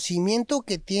conocimiento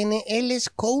que tiene. Él es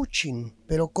coaching,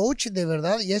 pero coach de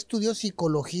verdad, ya estudió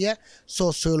psicología,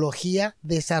 sociología,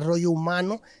 desarrollo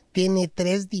humano, tiene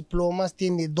 3 diplomas,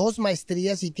 tiene 2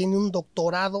 maestrías y tiene un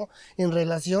doctorado en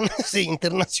relaciones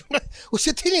internacionales. O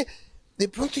sea, tiene, de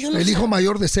pronto yo no sé. El hijo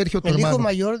mayor de Sergio, tu hermano. El hijo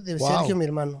mayor de Sergio, mi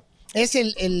hermano. Es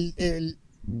el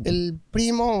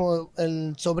primo,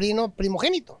 el sobrino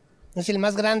primogénito. Es el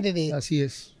más grande de... Así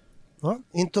es. ¿No?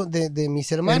 De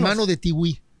mis hermanos. Hermano de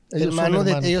Tiwi.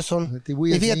 Ellos son.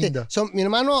 Y fíjate, mi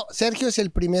hermano Sergio es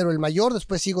el primero, el mayor,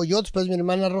 después sigo yo, después mi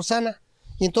hermana Rosana.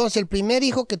 Y entonces el primer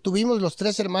hijo que tuvimos los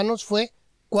 3 hermanos fue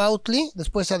Cuautli,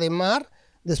 después Ademar,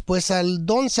 después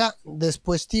Aldonza,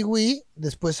 después Tiwi,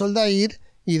 después Oldair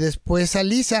y después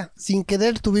Alisa. Sin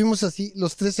querer tuvimos así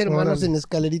los 3 hermanos. Órale. En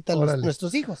escalerita,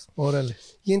 nuestros hijos. Órale.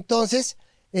 Y entonces...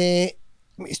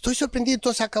 estoy sorprendido.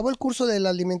 Entonces acabó el curso de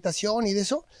la alimentación y de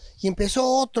eso, y empezó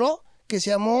otro que se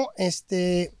llamó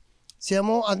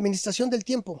Administración del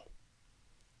Tiempo.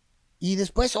 Y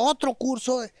después otro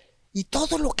curso, y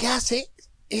todo lo que hace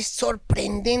es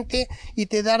sorprendente y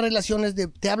te da relaciones,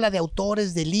 te habla de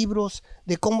autores, de libros,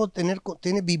 de cómo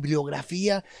tiene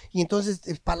bibliografía, y entonces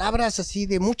palabras así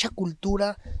de mucha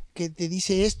cultura que te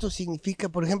dice esto significa,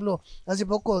 por ejemplo, hace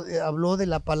poco habló de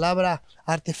la palabra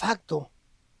artefacto.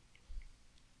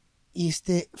 Y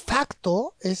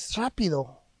facto es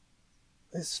rápido.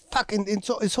 Es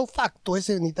facto, es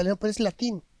en italiano, pero es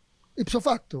latín. Ipso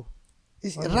facto.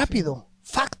 Es rápido.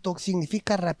 Sí. Facto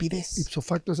significa rapidez. Ipso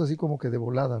facto es así como que de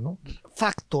volada, ¿no?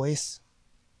 Facto es.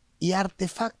 Y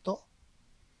artefacto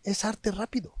es arte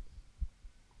rápido.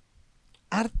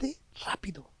 Arte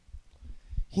rápido.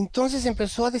 Y entonces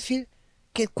empezó a decir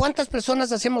que cuántas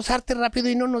personas hacemos arte rápido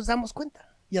y no nos damos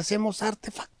cuenta. Y hacemos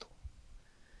artefacto.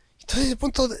 Entonces de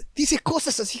pronto dice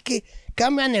cosas así que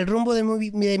cambian el rumbo de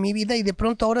mi vida, y de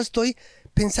pronto ahora estoy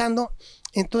pensando.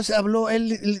 Entonces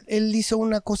él hizo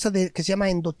una cosa que se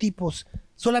llama endotipos.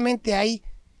 Solamente hay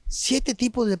 7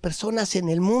 tipos de personas en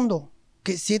el mundo,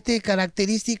 7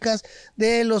 características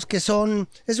de los que son.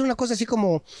 Es una cosa así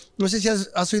como, no sé si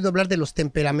has oído hablar de los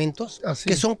temperamentos,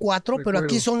 que son 4, recuerdo. Pero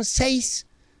aquí son 6.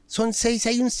 Son 6,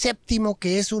 hay un 7º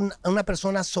que es una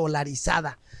persona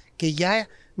solarizada, que ya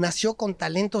nació con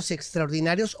talentos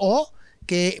extraordinarios o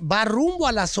que va rumbo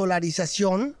a la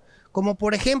solarización, como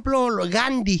por ejemplo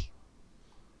Gandhi,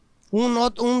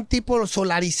 un tipo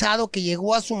solarizado que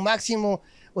llegó a su máximo,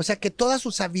 o sea que todas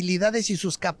sus habilidades y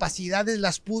sus capacidades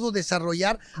las pudo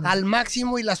desarrollar al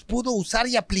máximo y las pudo usar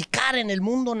y aplicar en el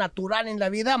mundo natural, en la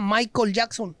vida. Michael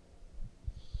Jackson.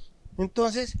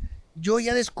 Entonces yo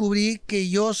ya descubrí que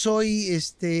yo soy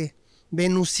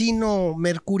venusino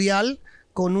mercurial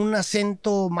con un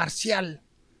acento marcial.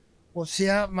 O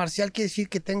sea, marcial quiere decir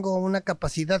que tengo una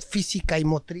capacidad física y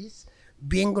motriz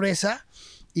bien gruesa,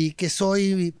 y que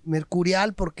soy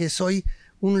mercurial porque soy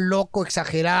un loco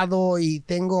exagerado y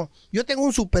yo tengo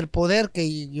un superpoder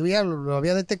que yo ya lo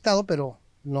había detectado, pero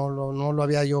no lo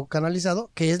había yo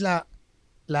canalizado, que es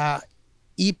la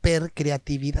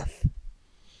hipercreatividad.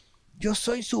 Yo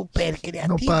soy súper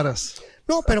creativo. No paras.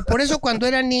 No, pero por eso cuando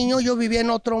era niño yo vivía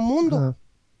en otro mundo. Ajá.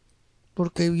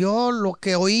 Porque yo lo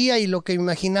que oía y lo que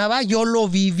imaginaba, yo lo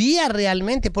vivía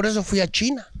realmente. Por eso fui a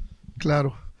China.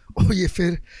 Claro. Oye,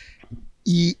 Fer,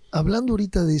 y hablando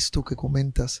ahorita de esto que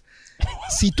comentas,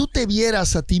 si tú te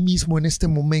vieras a ti mismo en este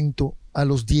momento, a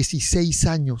los 16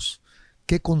 años,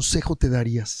 ¿qué consejo te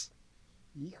darías?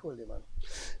 Híjole, mano.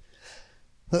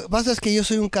 Lo que pasa es que yo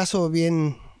soy un caso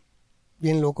bien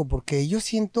loco, porque yo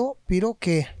siento, Piro,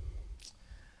 que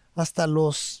hasta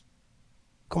los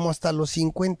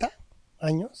 50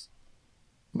 años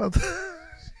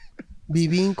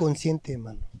viví inconsciente,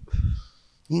 mano.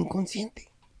 Inconsciente.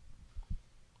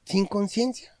 Sin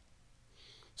conciencia.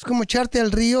 Es como echarte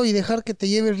al río y dejar que te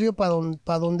lleve el río para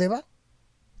donde va.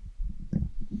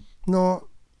 No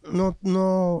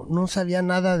sabía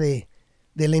nada de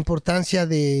la importancia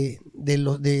de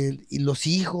los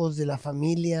hijos, de la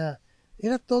familia.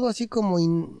 Era todo así como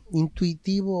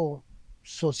intuitivo,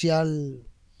 social,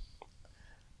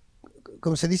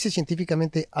 como se dice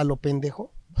científicamente, a lo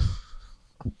pendejo.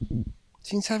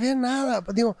 Sin saber nada.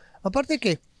 Digo, aparte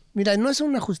que, mira, no es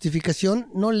una justificación,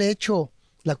 no le echo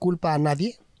la culpa a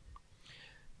nadie,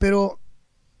 pero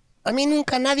a mí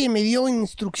nunca nadie me dio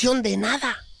instrucción de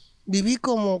nada.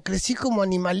 Crecí como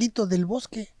animalito del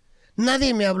bosque.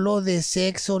 Nadie me habló de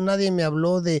sexo, nadie me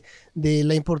habló de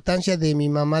la importancia de mi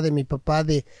mamá, de mi papá,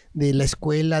 de la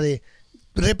escuela.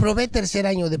 Reprobé 3er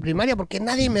año de primaria porque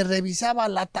nadie me revisaba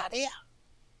la tarea.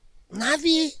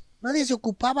 Nadie se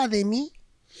ocupaba de mí.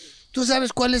 ¿Tú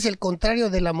sabes cuál es el contrario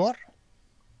del amor?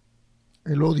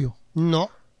 El odio. No,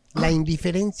 la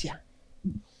indiferencia.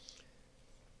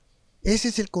 Ese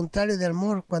es el contrario del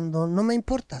amor, cuando no me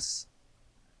importas.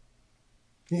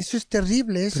 Eso es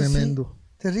terrible, eso Tremendo.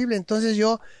 Sí, terrible. Entonces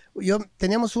yo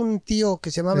teníamos un tío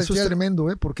que se llamaba... Eso es tremendo,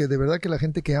 porque de verdad que la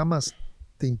gente que amas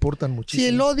te importan muchísimo. Sí,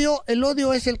 el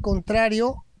odio es el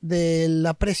contrario del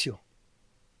aprecio.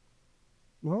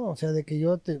 ¿No? O sea, de que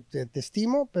yo te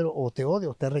estimo, pero o te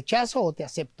odio, te rechazo o te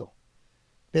acepto.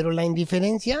 Pero la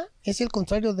indiferencia es el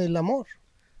contrario del amor.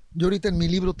 Yo ahorita en mi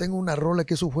libro tengo una rola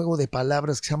que es un juego de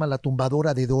palabras que se llama La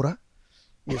Tumbadora de Dora.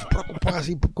 Y es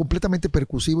así completamente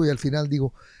percusivo y al final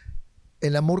digo,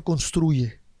 el amor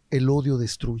construye, el odio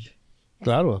destruye.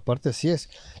 Claro, aparte así es.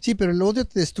 Sí, pero el odio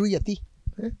te destruye a ti.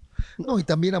 No, y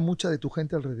también a mucha de tu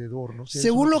gente alrededor, ¿no? Si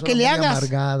según lo que le hagas.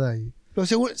 Amargada y...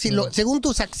 según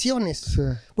tus acciones. Sí.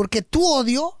 Porque tu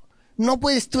odio no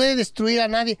puede destruir a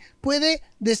nadie. Puede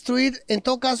destruir, en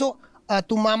todo caso, a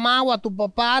tu mamá o a tu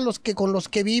papá, con los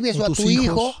que vives, o a tu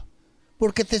hijo.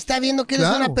 Porque te está viendo que eres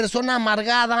una persona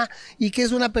amargada y que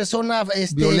es una persona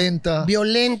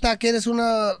violenta, que eres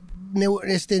una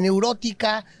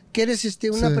neurótica, que eres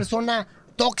una persona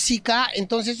tóxica.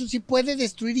 Entonces eso sí puede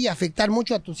destruir y afectar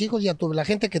mucho a tus hijos y a la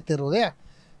gente que te rodea.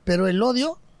 Pero el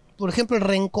odio, por ejemplo, el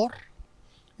rencor,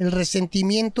 el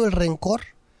resentimiento, el rencor,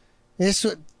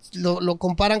 eso lo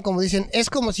comparan como dicen,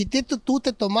 es como si tú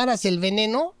te tomaras el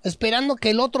veneno esperando que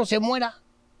el otro se muera.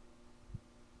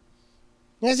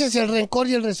 Ese es el rencor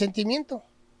y el resentimiento.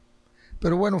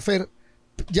 Pero bueno, Fer,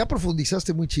 ya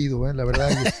profundizaste muy chido, la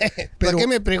verdad. Pero, ¿para qué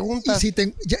me preguntas?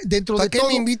 Dentro ¿Para de qué todo,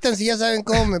 me invitan si ya saben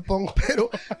cómo me pongo?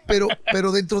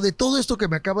 Pero dentro de todo esto que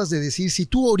me acabas de decir, si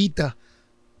tú ahorita,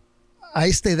 a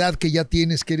esta edad que ya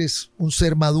tienes, que eres un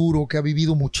ser maduro, que ha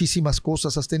vivido muchísimas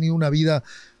cosas, has tenido una vida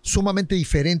sumamente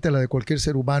diferente a la de cualquier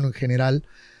ser humano en general,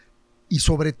 y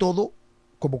sobre todo,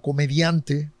 como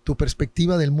comediante, tu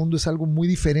perspectiva del mundo es algo muy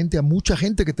diferente a mucha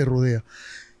gente que te rodea.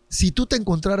 Si tú te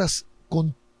encontraras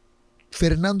con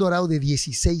Fernando Arau de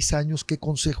 16 años, ¿qué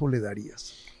consejo le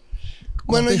darías?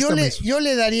 Bueno, yo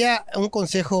le daría un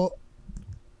consejo.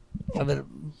 A ver,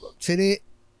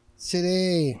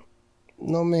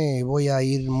 no me voy a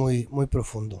ir muy, muy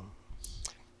profundo.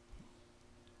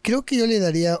 Creo que yo le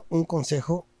daría un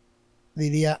consejo.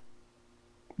 Diría,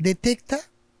 detecta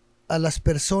a las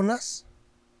personas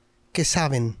que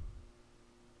saben.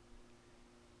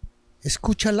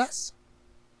 Escúchalas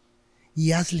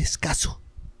y hazles caso.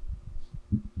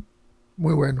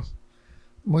 Muy bueno,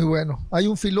 muy bueno. Hay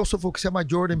un filósofo que se llama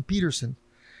Jordan Peterson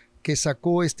que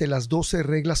sacó las 12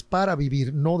 reglas para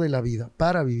vivir, no de la vida,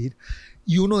 para vivir.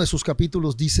 Y uno de sus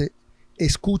capítulos dice,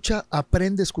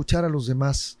 aprende a escuchar a los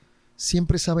demás.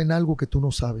 Siempre saben algo que tú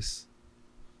no sabes.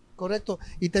 Correcto.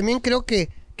 Y también creo que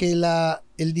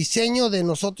el diseño de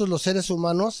nosotros los seres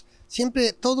humanos,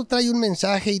 siempre todo trae un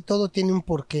mensaje y todo tiene un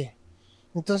porqué.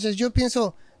 Entonces yo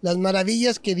pienso, las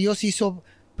maravillas que Dios hizo,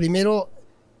 primero,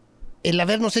 el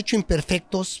habernos hecho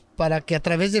imperfectos para que a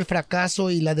través del fracaso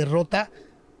y la derrota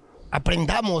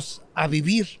aprendamos a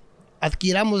vivir,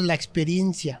 adquiramos la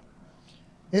experiencia.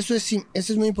 Eso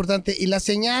es muy importante. Y la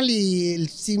señal y el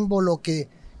símbolo que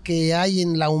hay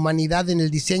en la humanidad, en el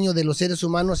diseño de los seres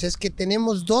humanos, es que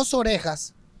tenemos 2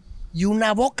 orejas y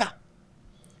una boca.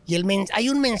 Y hay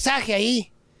un mensaje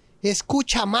ahí.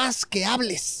 Escucha más que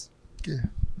hables. ¿Qué?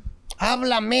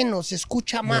 Habla menos,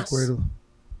 escucha más. De acuerdo.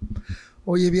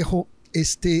 Oye, viejo,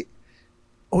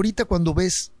 ahorita cuando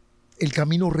ves el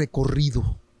camino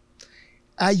recorrido,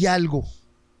 ¿hay algo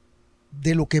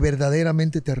de lo que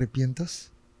verdaderamente te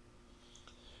arrepientas?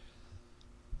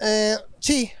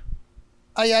 Sí,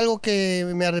 hay algo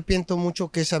que me arrepiento mucho,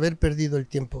 que es haber perdido el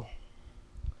tiempo.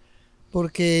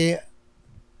 Porque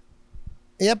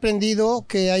he aprendido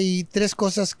que hay 3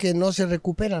 cosas que no se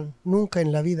recuperan nunca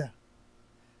en la vida,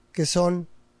 que son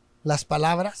las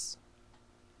palabras,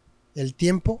 el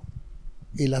tiempo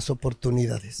y las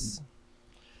oportunidades.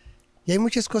 Y hay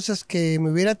muchas cosas que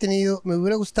me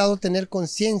hubiera gustado tener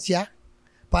conciencia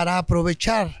para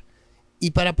aprovechar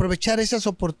esas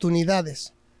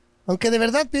oportunidades. Aunque de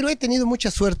verdad, pero he tenido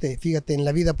mucha suerte, fíjate, en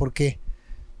la vida, porque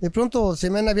de pronto se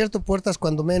me han abierto puertas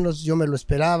cuando menos yo me lo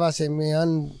esperaba,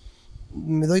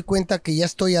 me doy cuenta que ya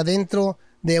estoy adentro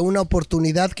de una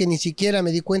oportunidad que ni siquiera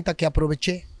me di cuenta que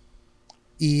aproveché.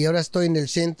 Y ahora estoy en el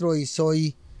centro y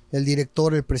soy el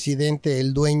director, el presidente,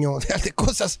 el dueño de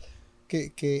cosas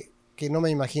que no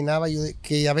me imaginaba.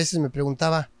 Que a veces me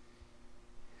preguntaba,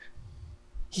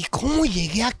 ¿y cómo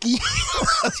llegué aquí?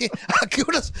 ¿A qué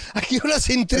horas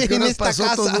entré en esta pasó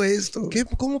casa? Todo esto?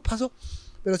 ¿Cómo pasó?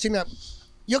 Pero sí,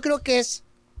 yo creo que es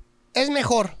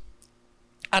mejor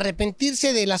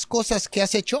arrepentirse de las cosas que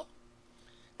has hecho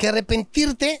que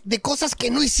arrepentirte de cosas que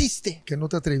no hiciste. Que no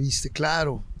te atreviste,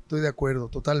 claro. Estoy de acuerdo,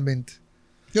 totalmente.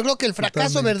 Yo creo que el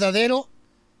fracaso verdadero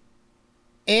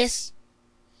es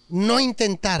no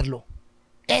intentarlo.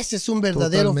 Ese es un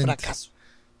verdadero fracaso.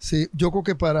 Sí, yo creo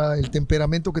que para el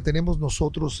temperamento que tenemos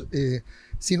nosotros,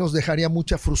 sí nos dejaría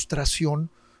mucha frustración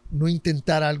no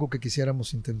intentar algo que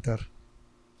quisiéramos intentar.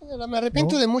 Me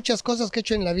arrepiento de muchas cosas que he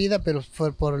hecho en la vida, pero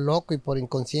fue por loco y por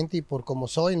inconsciente y por como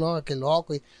soy, ¿no? Que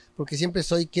loco, porque siempre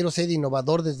quiero ser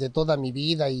innovador desde toda mi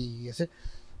vida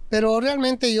pero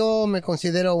realmente yo me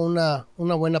considero una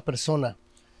buena persona,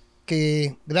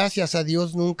 que gracias a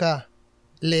Dios nunca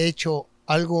le he hecho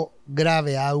algo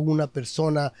grave a una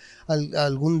persona,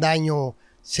 algún daño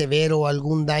severo,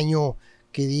 algún daño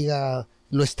que diga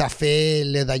lo estafé,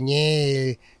 le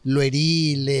dañé, lo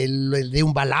herí, le di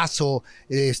un balazo,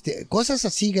 cosas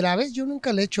así graves. Yo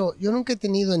nunca he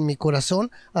tenido en mi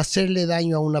corazón hacerle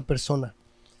daño a una persona.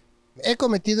 He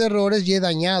cometido errores y he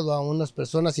dañado a unas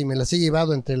personas y me las he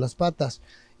llevado entre las patas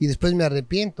y después me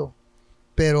arrepiento.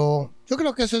 Pero yo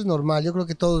creo que eso es normal, yo creo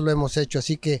que todos lo hemos hecho,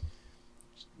 así que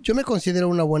yo me considero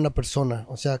una buena persona.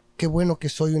 O sea, qué bueno que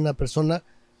soy una persona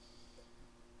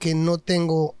que no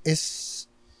tengo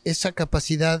esa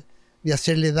capacidad de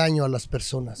hacerle daño a las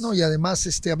personas. No, y además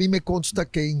a mí me consta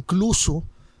que incluso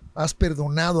has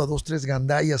perdonado a 2, 3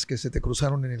 gandallas que se te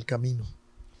cruzaron en el camino.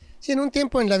 Sí, en un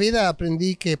tiempo en la vida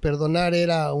aprendí que perdonar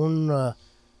era un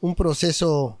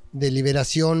proceso de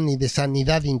liberación y de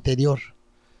sanidad interior,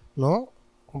 ¿no?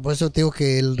 Por eso te digo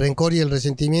que el rencor y el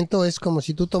resentimiento es como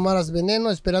si tú tomaras veneno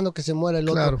esperando que se muera el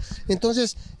otro. Claro.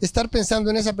 Entonces, estar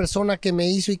pensando en esa persona que me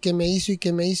hizo y que me hizo y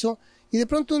que me hizo, y de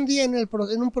pronto un día en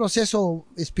un proceso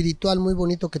espiritual muy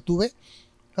bonito que tuve,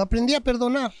 aprendí a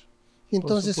perdonar. Y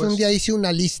entonces un día hice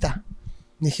una lista.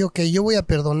 Dije, ok, yo voy a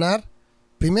perdonar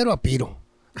primero a Piro.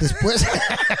 Después,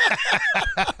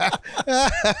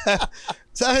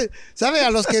 ¿sabe?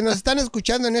 A los que nos están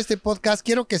escuchando en este podcast,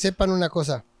 quiero que sepan una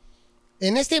cosa.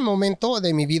 En este momento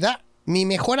de mi vida, mi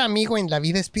mejor amigo en la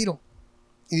vida es Piro.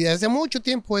 Y desde mucho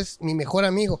tiempo es mi mejor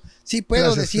amigo. Sí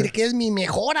puedo decir que es mi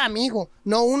mejor amigo.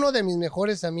 No uno de mis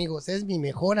mejores amigos, es mi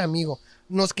mejor amigo.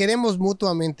 Nos queremos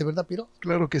mutuamente, ¿verdad, Piro?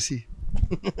 Claro que sí.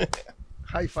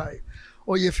 High five.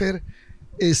 Oye, Fer,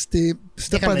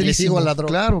 está padrísimo.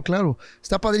 Claro.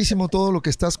 Está padrísimo todo lo que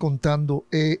estás contando.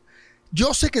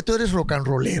 Yo sé que tú eres rock and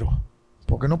rollero,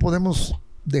 porque no podemos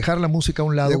dejar la música a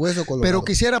un lado. De hueso colorado. Pero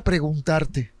quisiera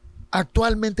preguntarte,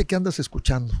 actualmente, ¿qué andas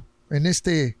escuchando? En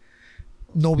este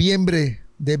noviembre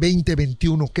de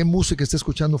 2021, ¿qué música está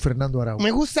escuchando Fernando Arau?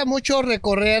 Me gusta mucho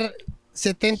recorrer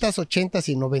 70s, 80s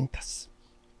y 90s.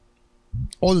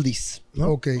 Oldies, ¿no?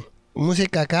 Ok.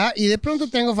 Música acá. Y de pronto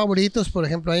tengo favoritos, por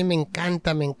ejemplo, a mí me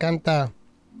encanta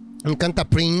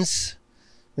Prince,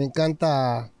 me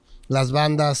encanta las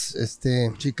bandas,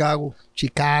 Chicago,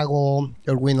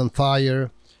 Earth, Wind and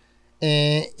Fire.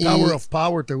 Tower of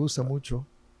Power te gusta mucho.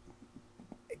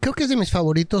 Creo que es de mis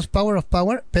favoritos, Power of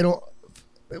Power, pero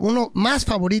uno más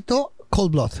favorito,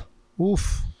 Cold Blood.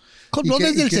 Uf. Cold Blood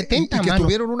es del 70, y que mano.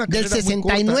 tuvieron una Del carrera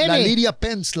 69. muy corta. La Lydia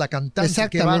Pence, la cantante,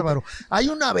 qué bárbaro. Hay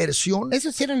una versión.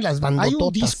 Esas eran las bandototas. Hay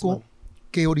un disco, man,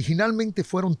 que originalmente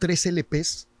fueron 3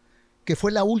 LPs, que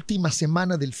fue la última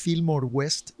semana del Fillmore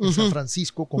West en San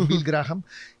Francisco con Bill Graham,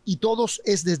 y todos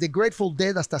es desde Grateful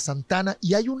Dead hasta Santana,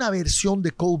 y hay una versión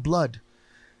de Cold Blood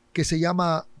que se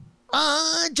llama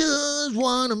I just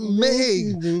wanna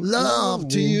make love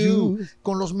to you,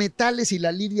 con los metales y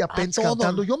la Lydia Pence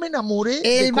cantando. Yo me enamoré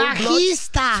de El Cold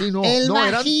bajista. Blood. Sí, no, el no,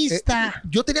 bajista.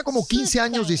 yo tenía como 15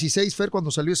 años, 16, Fer,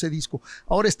 cuando salió ese disco.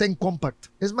 Ahora está en Compact.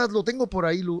 Es más, lo tengo por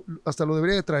ahí, hasta lo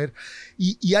debería de traer.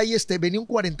 Y ahí venía un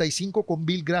 45 con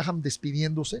Bill Graham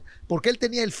despidiéndose, porque él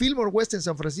tenía el Fillmore West en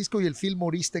San Francisco y el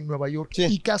Fillmore East en Nueva York. Sí.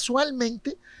 Y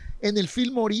casualmente, en el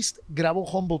Fillmore East grabó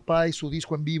Humble Pie, su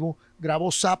disco en vivo,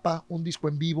 grabó Zappa, un disco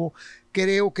en vivo,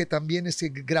 creo que también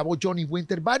grabó Johnny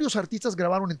Winter, varios artistas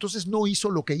grabaron, entonces no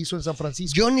hizo lo que hizo en San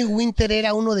Francisco. Johnny Winter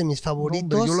era uno de mis favoritos.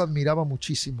 No, hombre, yo lo admiraba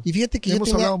muchísimo. Y fíjate que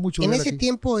hemos hablado mucho en de él ese aquí.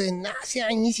 tiempo, hace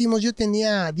añísimos, yo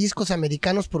tenía discos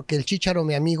americanos porque el Chícharo,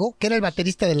 mi amigo, que era el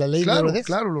baterista de la Ley Lourdes.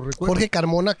 Claro, lo recuerdo. Jorge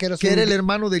Carmona, que era el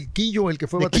hermano del Quillo, el que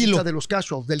fue baterista de los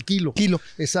Casuals, del Kilo.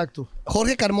 Exacto.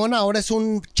 Jorge Carmona ahora es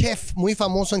un chef muy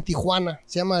famoso en Tijuana,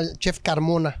 se llama el Chef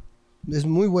Carmona, es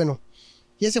muy bueno.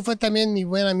 Y ese fue también mi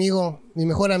buen amigo, mi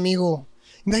mejor amigo.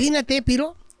 Imagínate,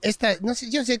 Piro, no sé,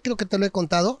 yo sé, creo que te lo he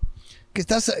contado,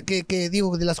 que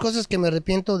digo, de las cosas que me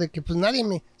arrepiento de que pues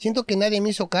siento que nadie me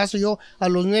hizo caso. Yo a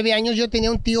los 9 años yo tenía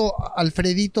un tío,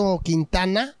 Alfredito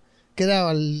Quintana, que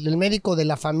era el médico de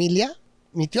la familia,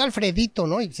 mi tío Alfredito,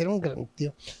 ¿no? Y era un gran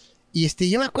tío. Y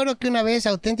yo me acuerdo que una vez,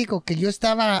 auténtico, que yo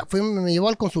me llevó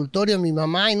al consultorio mi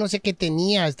mamá y no sé qué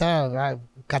tenía, estaba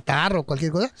catarro,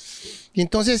 cualquier cosa. Y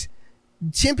entonces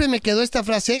siempre me quedó esta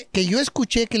frase que yo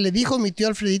escuché que le dijo mi tío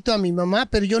Alfredito a mi mamá,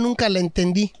 pero yo nunca la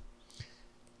entendí.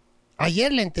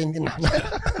 Ayer la entendí. No.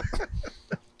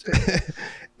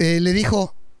 Le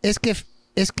dijo, es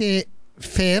que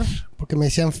Fer, porque me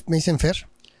dicen Fer,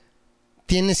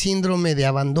 tiene síndrome de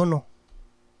abandono.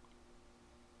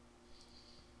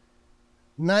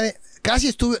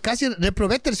 Casi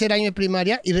reprobé 3er año de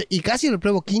primaria y casi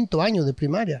repruebo 5º año de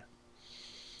primaria.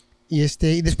 Y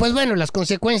después, bueno, las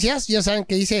consecuencias, ya saben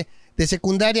que hice de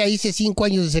secundaria, hice 5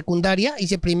 años de secundaria,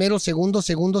 hice primero, segundo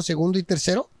y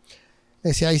tercero.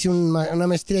 Hice una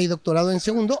maestría y doctorado en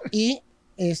segundo y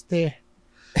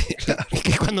claro.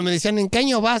 Que cuando me decían, ¿en qué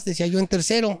año vas? Decía yo, en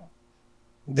tercero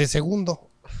de segundo.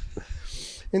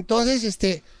 Entonces,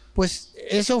 pues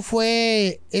eso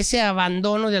fue, ese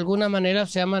abandono de alguna manera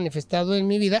se ha manifestado en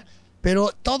mi vida,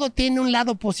 pero todo tiene un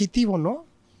lado positivo, ¿no?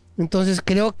 Entonces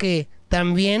creo que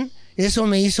también eso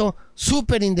me hizo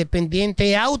súper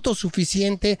independiente,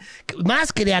 autosuficiente,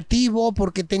 más creativo,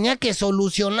 porque tenía que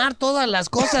solucionar todas las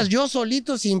cosas yo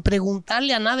solito sin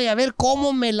preguntarle a nadie, a ver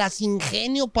cómo me las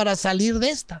ingenio para salir de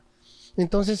esta.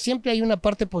 Entonces siempre hay una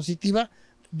parte positiva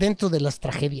dentro de las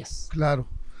tragedias. Claro.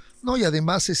 No, y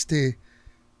además es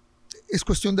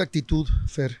cuestión de actitud,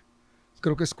 Fer.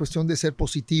 Creo que es cuestión de ser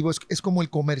positivo. Es como el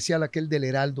comercial aquel del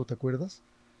Heraldo, ¿te acuerdas?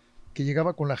 Que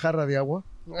llegaba con la jarra de agua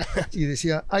y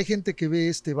decía, hay gente que ve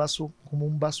este vaso como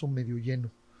un vaso medio lleno,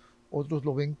 otros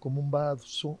lo ven como un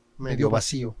vaso medio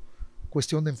vacío.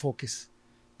 Cuestión de enfoques.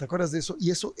 ¿Te acuerdas de eso? Y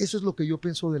eso es lo que yo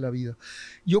pienso de la vida.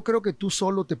 Yo creo que tú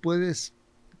solo te puedes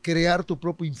crear tu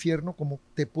propio infierno como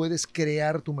te puedes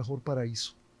crear tu mejor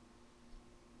paraíso.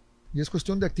 Y es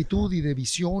cuestión de actitud y de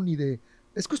visión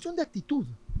es cuestión de actitud.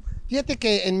 Fíjate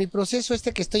que en mi proceso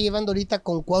que estoy llevando ahorita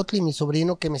con Cuautli, mi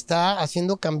sobrino, que me está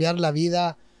haciendo cambiar la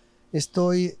vida, el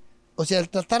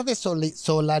tratar de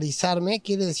solarizarme,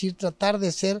 quiere decir tratar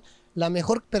de ser la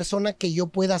mejor persona que yo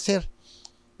pueda ser.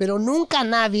 Pero nunca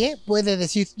nadie puede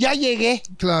decir, ya llegué.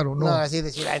 Claro, no. No, así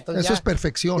decir, entonces eso es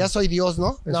perfección. Ya soy Dios,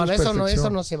 ¿no? Eso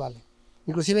no se vale.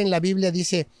 Inclusive en la Biblia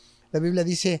dice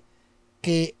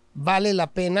que vale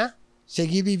la pena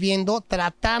seguir viviendo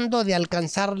tratando de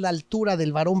alcanzar la altura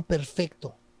del varón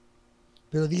perfecto.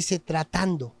 Pero dice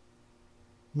tratando,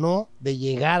 no de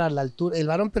llegar a la altura. El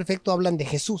varón perfecto hablan de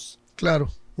Jesús.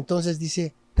 Claro. Entonces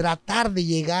dice tratar de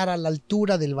llegar a la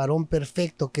altura del varón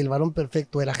perfecto, que el varón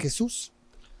perfecto era Jesús.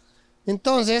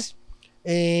 Entonces,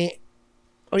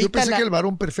 yo pensé que el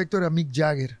varón perfecto era Mick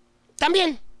Jagger.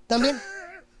 También.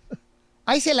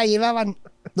 Ahí se la llevaban.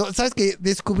 No, ¿sabes qué?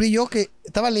 Descubrí yo que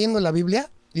estaba leyendo la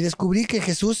Biblia y descubrí que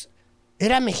Jesús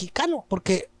era mexicano,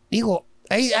 porque,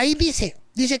 ahí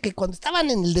dice que cuando estaban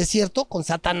en el desierto con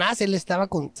Satanás, él estaba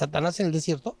con Satanás en el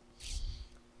desierto,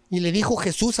 y le dijo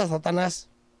Jesús a Satanás,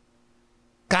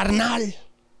 carnal,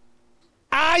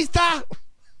 ahí está,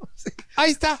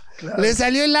 claro. Le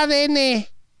salió el ADN,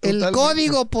 el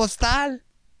código postal,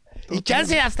 Y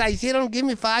chance hasta hicieron Give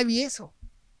Me Five y eso.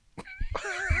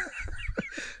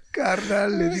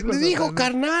 Carnal, Le dijo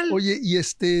carnal. Oye,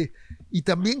 y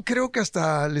también creo que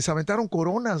hasta les aventaron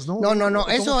coronas, ¿no? No,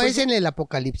 eso es en el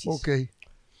Apocalipsis. Ok.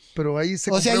 Pero ahí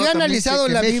se O sea, yo he analizado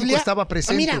que la México Biblia. estaba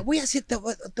presente. Mira, voy a hacer.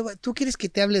 ¿Tú quieres que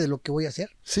te hable de lo que voy a hacer?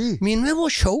 Sí. Mi nuevo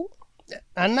show,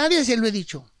 a nadie se lo he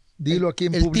dicho. Dilo aquí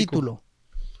en el público. Título.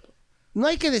 No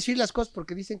hay que decir las cosas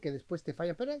porque dicen que después te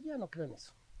fallan, pero yo no creo en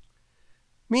eso.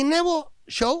 Mi nuevo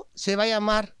show se va a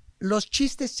llamar Los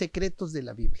chistes secretos de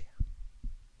la Biblia.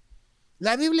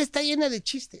 La Biblia está llena de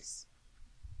chistes.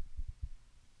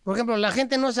 Por ejemplo, la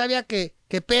gente no sabía que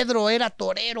Pedro era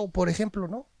torero, por ejemplo,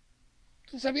 ¿no?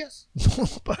 ¿Tú sabías? No,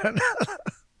 para nada.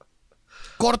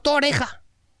 Cortó oreja.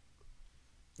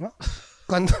 ¿No?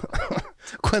 Cuando,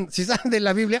 si saben de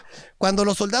la Biblia, cuando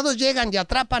los soldados llegan y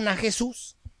atrapan a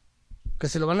Jesús, que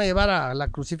se lo van a llevar a la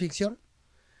crucifixión,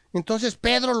 entonces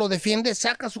Pedro lo defiende,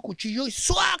 saca su cuchillo y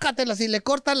 ¡suácatelas! Y le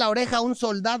corta la oreja a un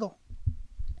soldado.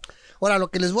 Ahora, lo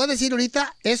que les voy a decir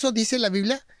ahorita, eso dice la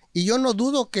Biblia, y yo no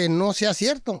dudo que no sea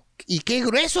cierto. Y qué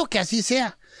grueso que así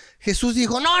sea. Jesús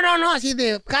dijo, no, así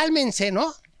de cálmense,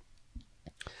 ¿no?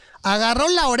 Agarró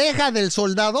la oreja del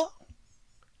soldado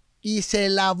y se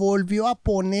la volvió a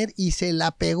poner y se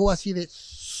la pegó así de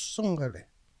zúngale.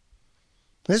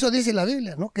 Eso dice la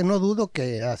Biblia, ¿no? Que no dudo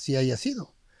que así haya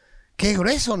sido. Qué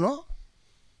grueso, ¿no?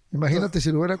 Imagínate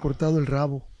si le hubiera cortado el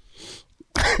rabo.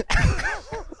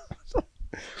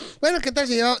 Bueno, ¿qué tal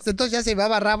si entonces ya se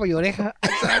llevaba rabo y oreja?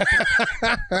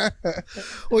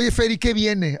 Oye, Fer, ¿y qué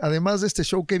viene? Además de este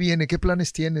show, ¿qué viene? ¿Qué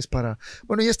planes tienes para...?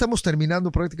 Bueno, ya estamos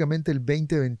terminando prácticamente el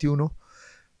 2021.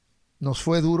 Nos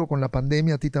fue duro con la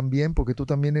pandemia, a ti también, porque tú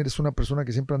también eres una persona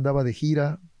que siempre andaba de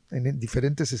gira en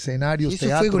diferentes escenarios, Eso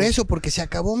teatros. fue grueso porque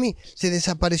se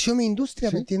desapareció mi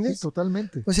industria, Sí, ¿me entiendes? Sí,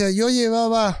 totalmente. O sea, yo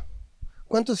llevaba,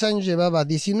 ¿cuántos años llevaba?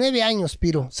 19 años,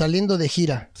 Piro, saliendo de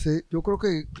gira. Sí, yo creo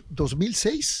que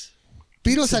 2006.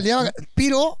 Piro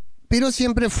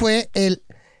siempre fue el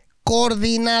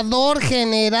coordinador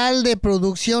general de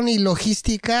producción y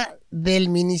logística del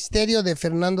ministerio de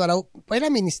Fernando Arau. Era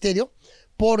ministerio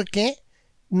porque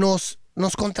nos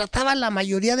contrataba la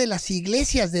mayoría de las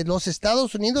iglesias de los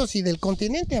Estados Unidos y del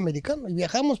continente americano y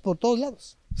viajamos por todos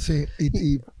lados. Sí,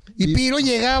 y Piro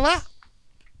llegaba,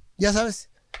 ya sabes,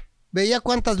 veía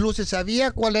cuántas luces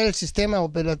había, cuál era el sistema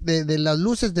de las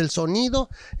luces, del sonido,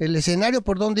 el escenario,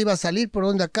 por dónde iba a salir, por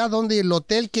dónde acá, dónde el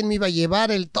hotel, quién me iba a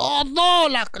llevar, todo,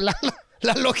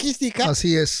 la logística.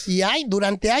 Así es. Y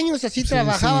durante años así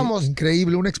trabajábamos. Sí,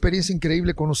 increíble, una experiencia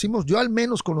increíble. Yo al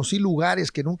menos conocí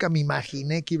lugares que nunca me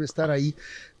imaginé que iba a estar ahí,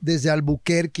 desde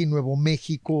Albuquerque, Nuevo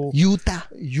México.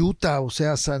 Utah, o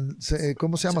sea,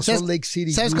 ¿cómo se llama? Salt Lake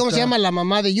City. ¿Sabes Utah. cómo se llama la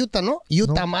mamá de Utah, no?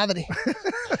 Utah Madre.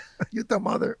 Utah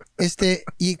Mother.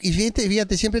 Y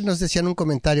fíjate, siempre nos decían un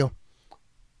comentario.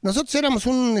 Nosotros éramos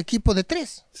un equipo de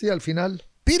 3. Sí, al final.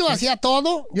 Piro hacía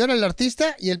todo, yo era el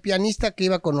artista y el pianista que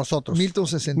iba con nosotros. Milton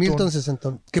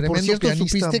Sesentón. Que por cierto,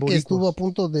 supiste boricua. que estuvo a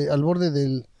punto al borde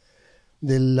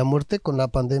de la muerte con la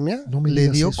pandemia. No me le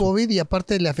digas dio eso. COVID y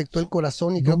aparte le afectó el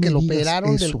corazón y No creo que me lo digas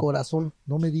operaron eso. del corazón.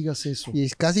 No me digas eso. Y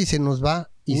casi se nos va.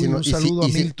 Un saludo a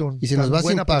Milton. Y se nos Tan va sin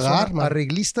buena pagar, persona, man.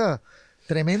 arreglista,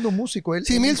 tremendo músico.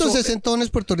 Sí, Milton Sesentón es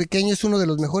puertorriqueño, es uno de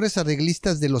los mejores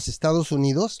arreglistas de los Estados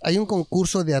Unidos. Hay un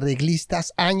concurso de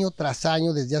arreglistas año tras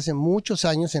año desde hace muchos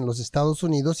años en los Estados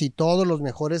Unidos y todos los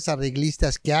mejores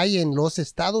arreglistas que hay en los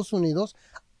Estados Unidos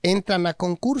entran a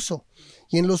concurso.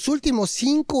 Y en los últimos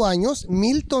 5 años,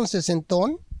 Milton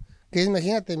Sesentón, que es,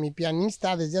 imagínate, mi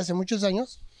pianista desde hace muchos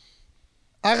años,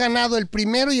 ha ganado el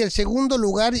primero y el segundo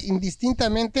lugar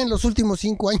indistintamente en los últimos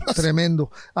 5 años. Tremendo.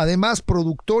 Además,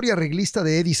 productor y arreglista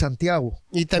de Eddie Santiago.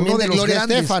 Y también de Gloria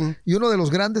Estefan. Y uno de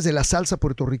los grandes de la salsa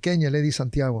puertorriqueña, el Eddie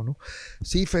Santiago, ¿no?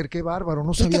 Sí, Fer, qué bárbaro,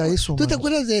 no sabía eso. ¿Tú te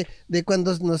acuerdas de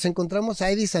cuando nos encontramos a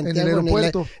Eddie Santiago? En el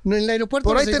aeropuerto. En el aeropuerto.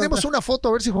 Por ahí tenemos una foto,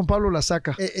 a ver si Juan Pablo la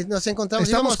saca. Nos encontramos.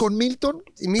 Estamos con Milton.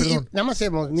 Nada más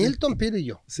hacemos Milton, Piro y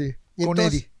yo. Sí, y con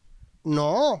entonces, Eddie.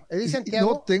 No, Eddie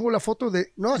Santiago. No, tengo la foto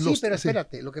de... No, sí, pero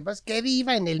espérate. Lo que pasa es que Eddie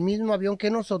iba en el mismo avión que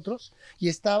nosotros y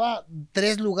estaba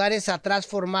 3 lugares atrás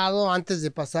formado antes de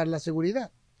pasar la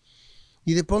seguridad.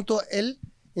 Y de pronto él,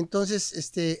 entonces,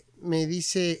 me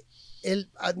dice,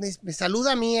 me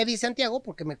saluda a mí Eddie Santiago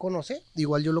porque me conoce,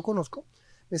 igual yo lo conozco,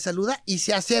 me saluda y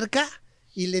se acerca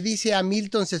y le dice a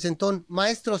Milton Sesentón,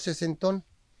 maestro Sesentón,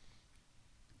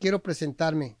 quiero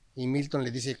presentarme. Y Milton le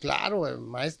dice, claro,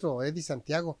 maestro Eddie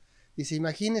Santiago. Dice,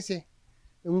 imagínese,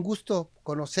 un gusto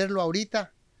conocerlo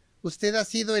ahorita, usted ha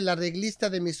sido el arreglista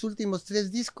de mis últimos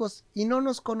 3 discos y no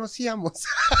nos conocíamos.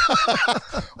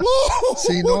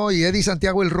 Sí, no, y Eddie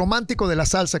Santiago, el romántico de la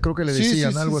salsa, creo que le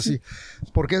decían, algo así.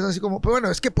 Porque es así como, pero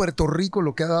bueno, es que Puerto Rico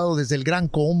lo que ha dado desde el Gran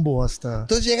Combo hasta...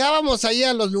 Entonces llegábamos ahí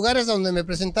a los lugares donde me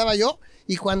presentaba yo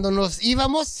y cuando nos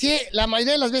íbamos, sí, la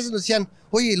mayoría de las veces nos decían,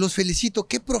 oye, los felicito,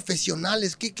 qué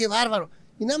profesionales, qué bárbaro.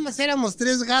 Y nada más éramos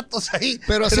 3 gatos ahí.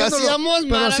 Pero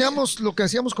hacíamos lo que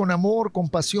hacíamos con amor, con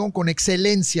pasión, con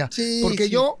excelencia. Sí, porque sí.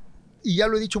 yo, y ya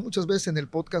lo he dicho muchas veces en el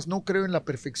podcast, no creo en la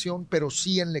perfección, pero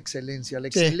sí en la excelencia. La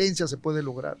excelencia se puede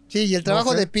lograr. Sí, y el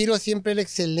trabajo ¿No, Fer? de Piro siempre era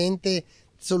excelente,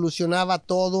 solucionaba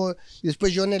todo. Y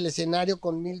después yo en el escenario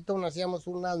con Milton hacíamos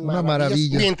unas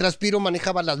maravilla. mientras Piro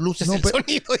manejaba las luces, el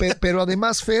sonido. Pero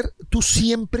además, Fer, tú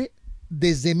siempre...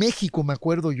 Desde México me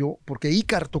acuerdo yo, porque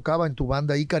Ícar tocaba en tu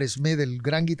banda, Ícar Esmed, el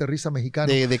gran guitarrista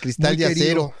mexicano. De Cristal de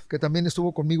Acero. Que también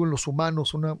estuvo conmigo en Los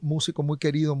Humanos, un músico muy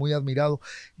querido, muy admirado.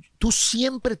 Tú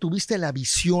siempre tuviste la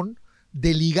visión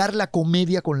de ligar la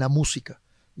comedia con la música.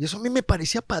 Y eso a mí me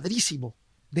parecía padrísimo,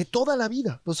 de toda la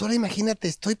vida. Pues ahora imagínate,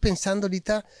 estoy pensando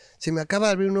ahorita, se me acaba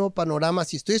de abrir un nuevo panorama.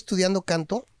 Si estoy estudiando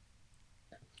canto,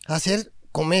 hacer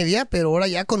comedia, pero ahora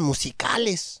ya con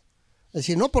musicales. Es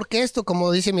decir, no porque esto,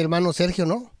 como dice mi hermano Sergio,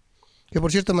 ¿no? Que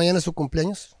por cierto, mañana es su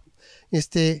cumpleaños.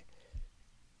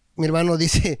 Mi hermano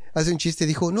hace un chiste,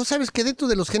 dijo, ¿no sabes que dentro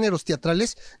de los géneros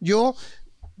teatrales, yo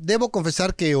debo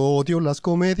confesar que odio las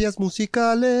comedias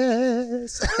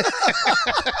musicales?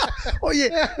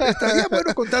 Oye, estaría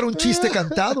bueno contar un chiste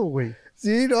cantado, güey.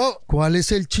 Sí, ¿no? ¿Cuál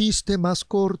es el chiste más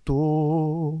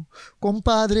corto,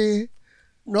 compadre?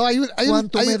 No,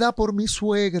 ¿Cuánto me da por mi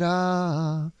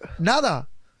suegra? Nada.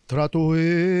 Trato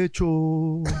hecho.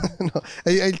 No,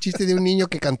 hay el chiste de un niño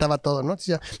que cantaba todo, ¿no?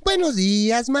 Decía, buenos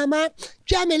días, mamá,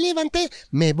 ya me levanté,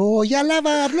 me voy a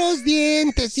lavar los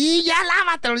dientes. Sí, ya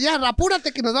lávatelos, ya,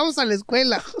 apúrate que nos vamos a la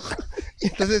escuela. Y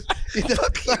entonces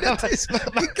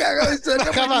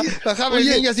bajaba el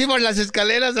niño así por las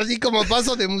escaleras, así como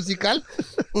paso de musical.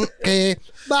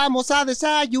 Vamos a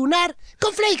desayunar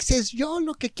con flakes. Yo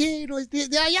lo que quiero es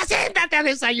ya siéntate a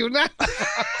desayunar.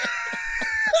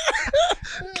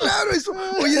 Claro, eso.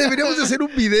 Oye, deberíamos de hacer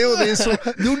un video de eso,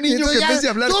 de un niño que en vez de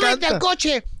hablar súbete canta. al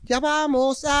coche, ya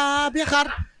vamos a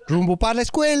viajar rumbo para la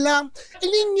escuela. El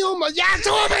niño, ya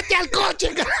súbete al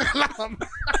coche.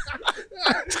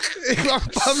 Juan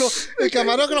Pablo, el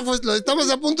camarógrafo, estamos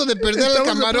a punto de perder al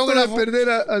camarógrafo.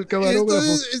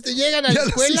 Entonces llegan a la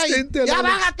escuela y ya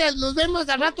bájate, nos vemos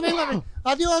al rato, venga.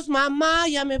 Adiós, mamá,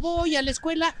 ya me voy a la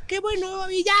escuela. Qué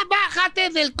bueno, y ya bájate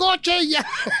del coche. Ya.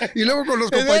 Y luego con los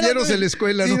compañeros de la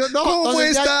escuela, ¿no? ¿Cómo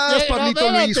estás,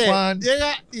 Pablito Luis Juan?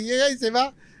 Llega y se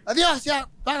va. Adiós, ya,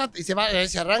 bájate. Y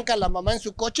se arranca la mamá en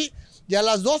su coche. Y a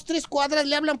las 2-3 cuadras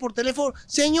le hablan por teléfono.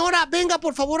 Señora, venga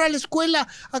por favor a la escuela.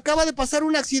 Acaba de pasar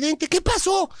un accidente. ¿Qué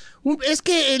pasó? Es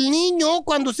que el niño,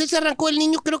 cuando usted se arrancó, el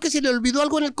niño creo que se le olvidó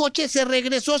algo en el coche. Se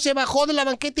regresó, se bajó de la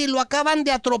banqueta y lo acaban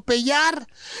de atropellar.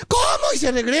 ¿Cómo? Y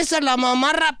se regresa la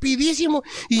mamá rapidísimo.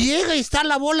 Y llega y está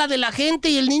la bola de la gente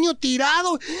y el niño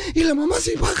tirado. Y la mamá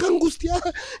se baja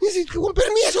angustiada. Y dice, con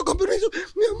permiso.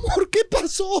 Mi amor, ¿qué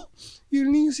pasó? Y el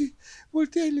niño se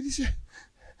voltea y le dice...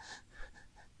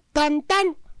 ¡Tan,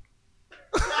 tan!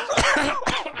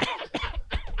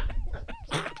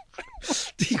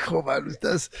 Hijo, mano,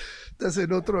 estás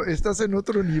en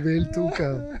otro nivel tú,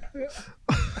 cabrón.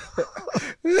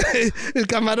 El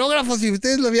camarógrafo, si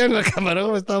ustedes lo vieron, el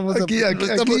camarógrafo estábamos aquí creo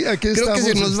estamos, que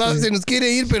se nos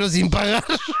quiere ir, pero sin pagar.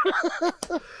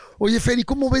 Oye, Feri,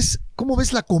 ¿cómo ves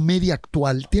la comedia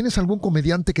actual? ¿Tienes algún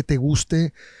comediante que te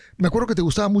guste? Me acuerdo que te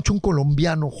gustaba mucho un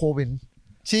colombiano joven.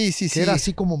 Sí. Que era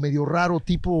así como medio raro,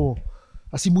 tipo,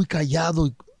 así muy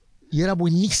callado y era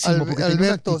buenísimo. Porque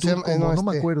Alberto, tenía una actitud no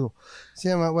me acuerdo. Se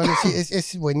llama, bueno, sí,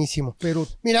 es buenísimo. Pero,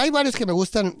 mira, hay varios que me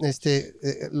gustan,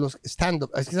 los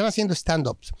stand-ups, que están haciendo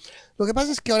stand-ups. Lo que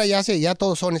pasa es que ahora ya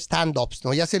todos son stand-ups,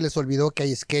 ¿no? Ya se les olvidó que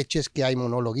hay sketches, que hay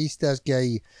monologuistas,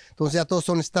 entonces ya todos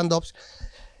son stand-ups.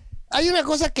 Hay una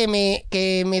cosa que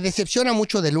me decepciona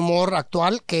mucho del humor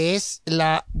actual, que es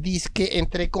la disque,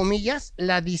 entre comillas,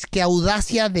 la disque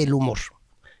audacia del humor.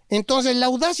 Entonces, la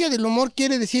audacia del humor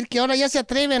quiere decir que ahora ya se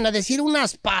atreven a decir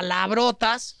unas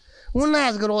palabrotas,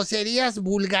 unas groserías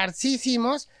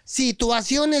vulgarcísimos,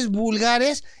 situaciones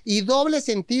vulgares y doble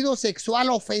sentido sexual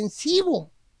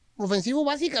ofensivo. Ofensivo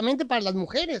básicamente para las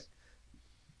mujeres.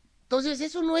 Entonces,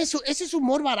 ese es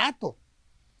humor barato.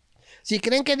 Si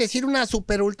creen que decir una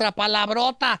super ultra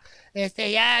palabrota,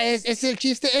 ya es el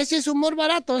chiste, ese es humor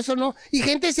barato, eso no. Y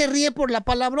gente se ríe por la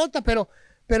palabrota, pero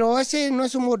ese no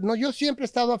es humor. No, yo siempre he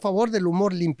estado a favor del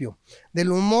humor limpio,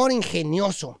 del humor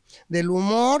ingenioso, del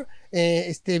humor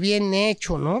bien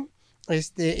hecho, ¿no?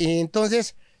 Y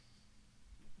entonces,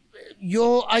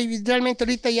 realmente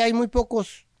ahorita ya hay muy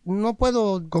pocos, no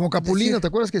puedo Como Capulino, decir. ¿te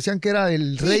acuerdas que decían que era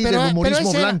el Sí, rey del humorismo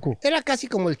ese blanco? Era casi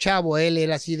como el Chavo, él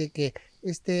era así de que,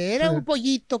 era Sí. un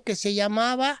pollito que se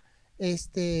llamaba,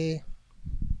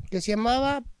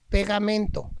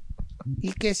 Pegamento,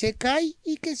 y que se cae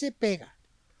y que se pega.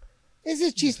 Ese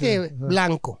es chiste Sí.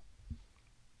 blanco,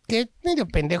 que es medio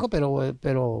pendejo,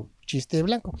 pero chiste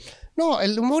blanco. No,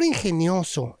 el humor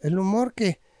ingenioso, el humor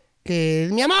que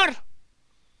mi amor,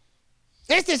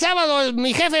 este sábado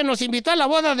mi jefe nos invitó a la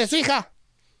boda de su hija.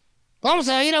 Vamos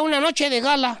a ir a una noche de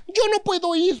gala. Yo no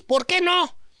puedo ir, ¿por qué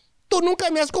no? Tú nunca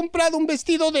me has comprado un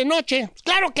vestido de noche.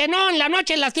 Claro que no, en la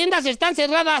noche las tiendas están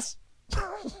cerradas.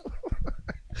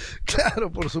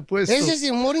 Claro, por supuesto. Ese es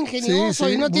el humor ingenioso,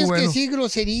 Sí, y no muy tienes bueno. que decir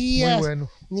groserías, Muy bueno.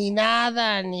 ni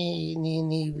nada, ni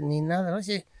nada. ¿No?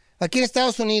 Dice, aquí en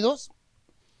Estados Unidos,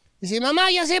 dice, mamá,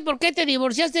 ya sé por qué te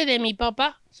divorciaste de mi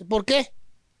papá. Dice, ¿por qué?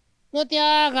 No te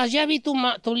hagas, ya vi tu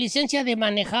licencia de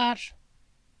manejar.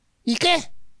 ¿Y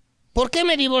qué? ¿Por qué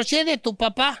me divorcié de tu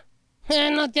papá?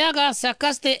 No te hagas,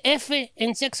 sacaste F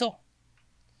en sexo.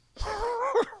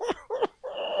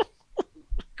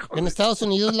 En Estados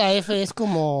Unidos la F es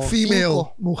como Female,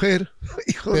 5, mujer.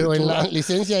 Hijo pero de en tu- la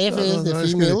licencia F No, es de no,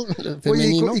 es female, que- Oye,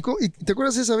 femenino. ¿y te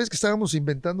acuerdas esa vez que estábamos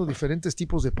inventando diferentes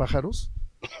tipos de pájaros?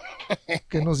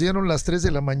 Que nos dieron las 3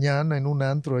 de la mañana en un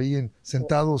antro ahí,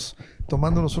 sentados,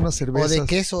 tomándonos unas O cervezas. de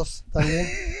quesos también.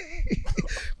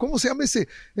 ¿Cómo se llama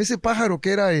ese pájaro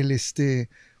que era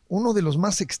uno de los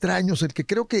más extraños, el que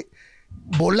creo que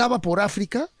volaba por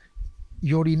África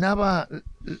y orinaba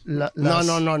las... No.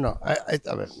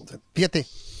 A ver, fíjate,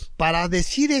 para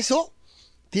decir eso,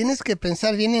 tienes que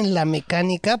pensar bien en la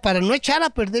mecánica para no echar a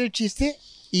perder el chiste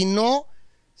y no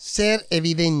ser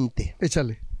evidente.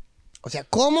 Échale. O sea,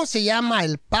 ¿cómo se llama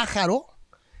el pájaro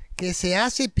que se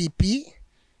hace pipí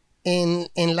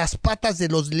en las patas de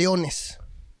los leones?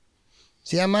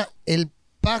 Se llama el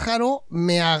pájaro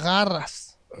me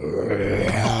agarras.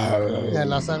 Ya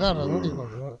las agarras, ¿no?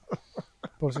 Digo,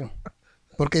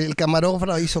 porque el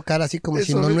camarógrafo hizo cara así como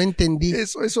si no entendí.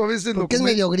 Eso a veces Porque es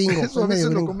medio gringo. Eso a veces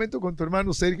lo comento con tu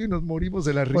hermano Sergio y nos morimos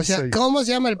de la risa. O sea, ¿cómo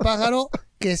se llama el pájaro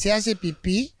que se hace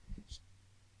pipí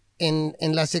en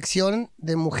la sección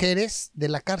de mujeres de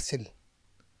la cárcel?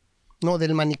 No,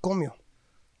 del manicomio.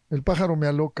 El pájaro me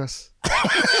alocas.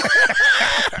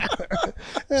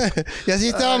 Y así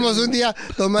estábamos un día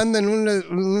tomando en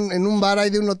un bar ahí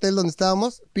de un hotel donde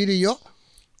estábamos, Piro y yo,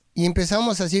 y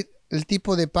empezamos a decir el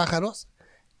tipo de pájaros.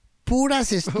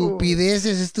 Puras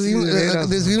estupideces. Estuvimos, Sí, de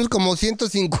veras, estuvimos como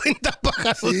 150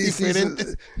 pájaros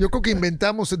diferentes. Yo creo que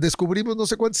descubrimos no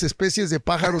sé cuántas especies de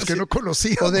pájaros que no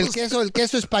conocíamos. O del queso, el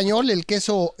queso español, el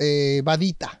queso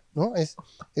vadita, ¿no? Es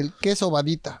el queso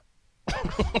vadita.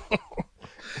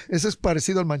 Ese es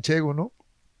parecido al manchego, ¿no?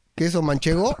 Queso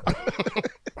manchego.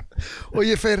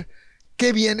 Oye, Fer,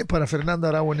 ¿qué viene para Fernando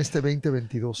Arau en este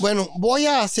 2022? Bueno,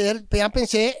 ya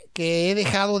pensé que he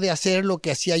dejado de hacer lo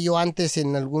que hacía yo antes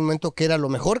en algún momento, que era lo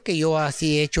mejor que yo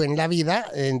así he hecho en la vida,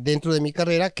 dentro de mi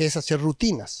carrera, que es hacer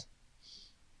rutinas.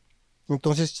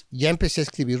 Entonces, ya empecé a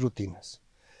escribir rutinas.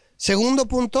 Segundo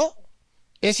punto,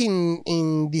 es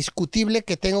indiscutible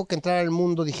que tengo que entrar al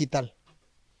mundo digital.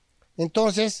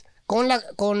 Entonces, con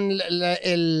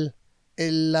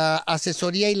la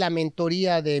asesoría y la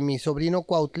mentoría de mi sobrino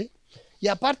Cuautli, y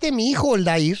aparte mi hijo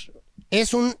Aldair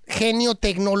es un genio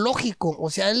tecnológico. O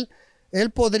sea,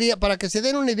 él podría, para que se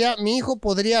den una idea, mi hijo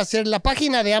podría hacer la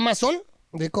página de Amazon,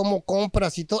 de cómo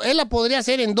compras y todo. Él la podría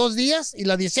hacer en 2 días y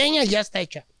la diseña y ya está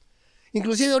hecha.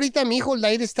 Inclusive ahorita mi hijo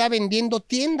Aldair está vendiendo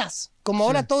tiendas. Como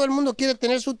ahora todo el mundo quiere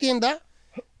tener su tienda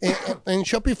en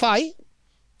Shopify,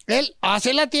 él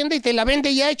hace la tienda y te la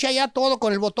vende ya hecha, ya todo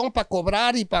con el botón para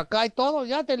cobrar y para acá y todo,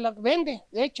 ya te la vende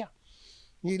hecha.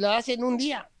 Y la hace en un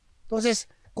día. Entonces,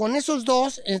 con esos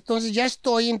dos, entonces ya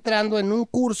estoy entrando en un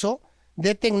curso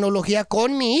de tecnología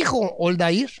con mi hijo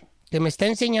Aldair, que me está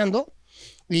enseñando,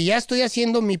 y ya estoy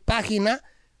haciendo mi página.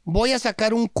 Voy a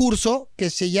sacar un curso que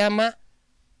se llama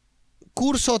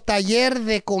Curso Taller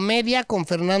de Comedia con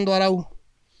Fernando Arau,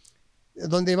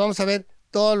 donde vamos a ver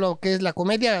todo lo que es la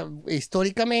comedia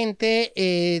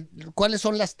históricamente, cuáles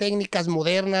son las técnicas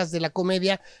modernas de la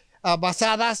comedia,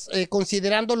 basadas,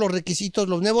 considerando los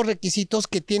nuevos requisitos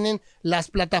que tienen las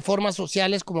plataformas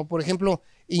sociales, como por ejemplo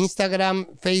Instagram,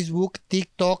 Facebook,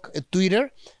 TikTok,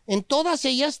 Twitter. En todas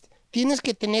ellas tienes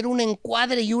que tener un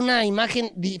encuadre y una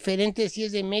imagen diferente, si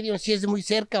es de medio, si es de muy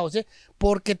cerca, o sea,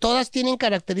 porque todas tienen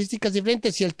características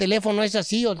diferentes. Si el teléfono es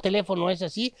así o el teléfono es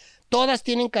así, todas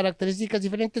tienen características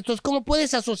diferentes. Entonces, ¿cómo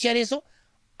puedes asociar eso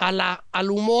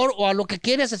al humor o a lo que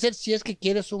quieres hacer, si es que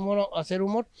quieres hacer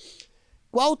humor?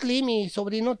 Cuautli, mi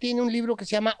sobrino, tiene un libro que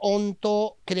se llama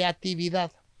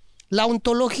Ontocreatividad. La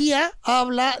ontología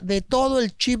habla de todo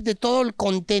el chip, de todo el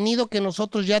contenido que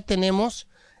nosotros ya tenemos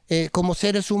como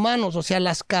seres humanos, o sea,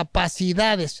 las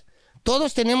capacidades.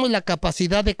 Todos tenemos la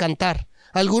capacidad de cantar.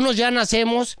 Algunos ya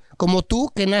nacemos, como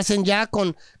tú, que nacen ya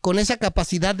con esa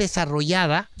capacidad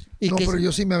desarrollada. Pero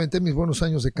yo sí me aventé mis buenos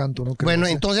años de canto, ¿no? Bueno,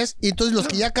 entonces los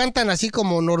que ya cantan así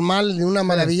como normal, de una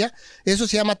maravilla, eso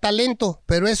se llama talento,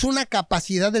 pero es una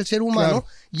capacidad del ser humano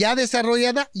ya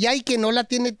desarrollada, y hay que no la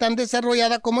tiene tan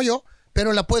desarrollada como yo,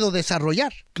 pero la puedo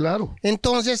desarrollar. Claro.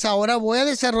 Entonces ahora voy a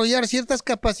desarrollar ciertas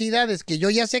capacidades que yo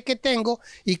ya sé que tengo,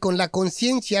 y con la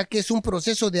conciencia, que es un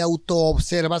proceso de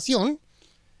autoobservación,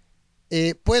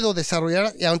 puedo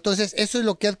desarrollar. Entonces eso es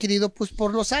lo que he adquirido pues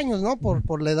por los años, ¿no?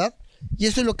 Por la edad. Y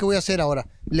eso es lo que voy a hacer ahora.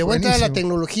 Le voy a entrar a la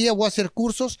tecnología, voy a hacer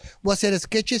cursos, voy a hacer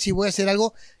sketches y voy a hacer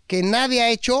algo que nadie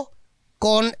ha hecho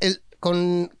con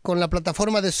la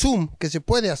plataforma de Zoom, que se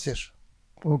puede hacer.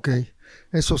 Ok,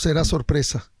 eso será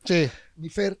sorpresa. Sí. Mi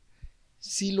Fer,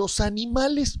 si los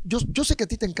animales, yo sé que a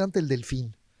ti te encanta el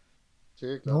delfín, Sí,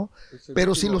 claro. ¿no?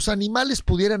 Pero si los animales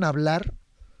pudieran hablar,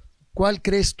 ¿cuál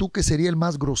crees tú que sería el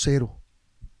más grosero?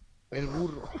 El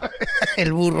burro.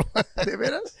 El burro. ¿De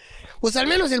veras? Pues al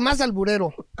menos el más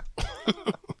alburero.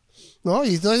 ¿No?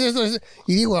 Y entonces eso es,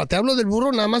 y digo, te hablo del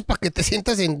burro nada más para que te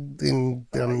sientas en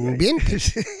bien.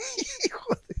 Hijo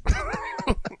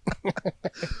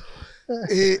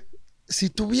de... si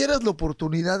tuvieras la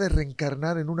oportunidad de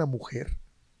reencarnar en una mujer,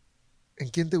 ¿en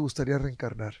quién te gustaría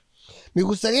reencarnar? Me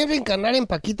gustaría reencarnar en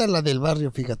Paquita, la del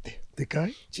barrio, fíjate. ¿Te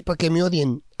cae? Sí, para que me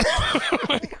odien.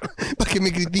 Para que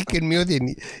me critiquen, me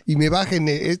odien y me bajen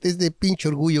este pinche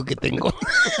orgullo que tengo.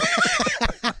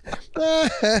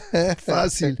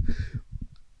 Fácil.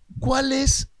 ¿Cuál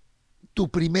es tu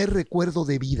primer recuerdo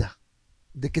de vida?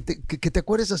 De que te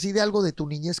acuerdes así de algo de tu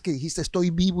niñez que dijiste,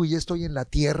 estoy vivo y estoy en la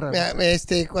tierra.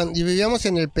 Cuando vivíamos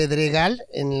en el Pedregal,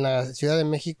 en la Ciudad de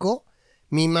México,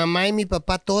 mi mamá y mi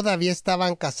papá todavía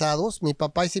estaban casados. Mi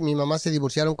papá y mi mamá se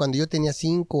divorciaron cuando yo tenía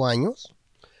 5 años.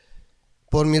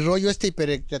 Por mi rollo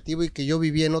hiperactivo y que yo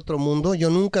vivía en otro mundo, yo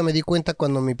nunca me di cuenta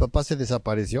cuando mi papá se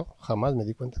desapareció. Jamás me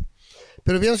di cuenta.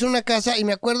 Pero vivíamos en una casa y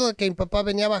me acuerdo de que mi papá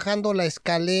venía bajando la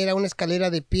escalera, una escalera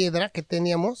de piedra que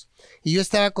teníamos, y yo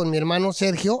estaba con mi hermano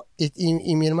Sergio,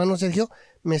 y mi hermano Sergio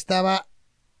me estaba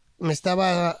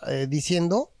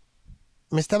diciendo,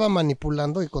 me estaba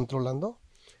manipulando y controlando,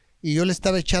 y yo le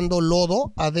estaba echando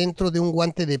lodo adentro de un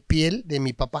guante de piel de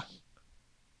mi papá.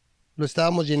 Lo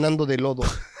estábamos llenando de lodo.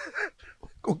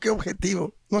 ¿Con qué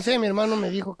objetivo? No sé, mi hermano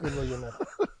me dijo que lo llenara.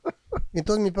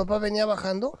 Entonces mi papá venía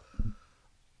bajando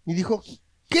y dijo,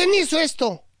 ¿quién hizo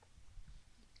esto?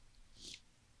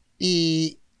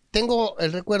 Y tengo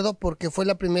el recuerdo porque fue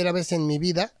la primera vez en mi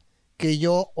vida que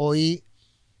yo oí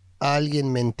a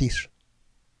alguien mentir.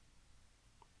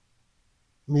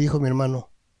 Me dijo mi hermano,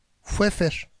 fue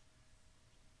Fer.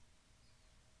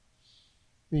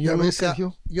 Y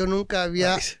yo nunca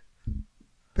había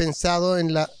pensado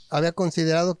había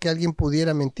considerado que alguien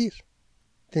pudiera mentir.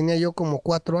 Tenía yo como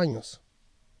 4 años.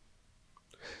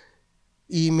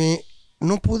 Y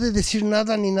no pude decir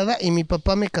nada ni nada, y mi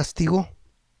papá me castigó.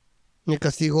 Me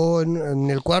castigó en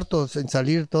el cuarto, en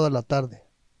salir toda la tarde.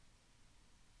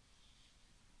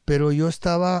 Pero yo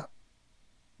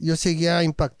seguía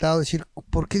impactado, decir,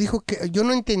 ¿por qué dijo que? Yo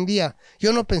no entendía,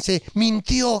 yo no pensé,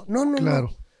 mintió. No.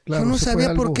 Claro, Yo no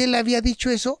sabía por qué le había dicho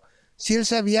eso, si él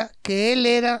sabía que él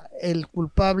era el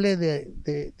culpable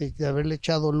de haberle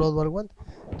echado lodo al guante.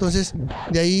 Entonces,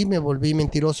 de ahí me volví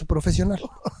mentiroso profesional.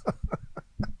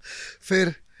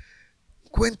 Fer,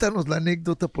 cuéntanos la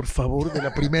anécdota, por favor, de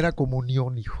la primera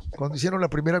comunión, hijo. Cuando hicieron la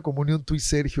primera comunión tú y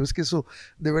Sergio. Es que eso,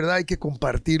 de verdad, hay que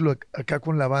compartirlo acá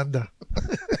con la banda.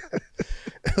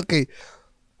 Ok.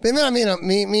 Primero, mira,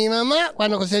 mi mamá,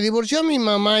 cuando se divorció mi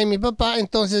mamá y mi papá,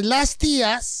 entonces las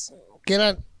tías, que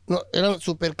eran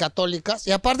súper católicas,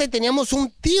 y aparte teníamos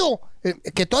un tío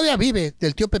que todavía vive,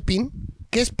 del tío Pepín,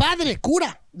 que es padre,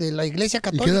 cura de la iglesia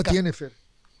católica. ¿Y qué edad tiene, Fer?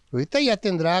 Ahorita ya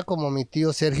tendrá como mi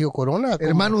tío Sergio Corona.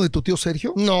 ¿Hermano de tu tío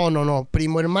Sergio? No,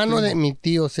 primo hermano de mi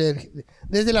tío Sergio.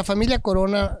 Desde la familia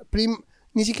Corona,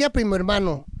 ni siquiera primo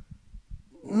hermano.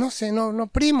 No sé,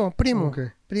 primo. Okay.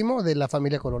 Primo de la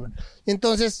familia Corona.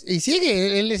 Entonces, y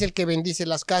sigue, él es el que bendice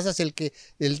las casas, el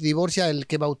divorcia, el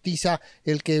que bautiza,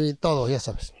 el que todo, ya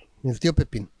sabes. El tío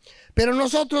Pepín. Pero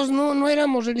nosotros no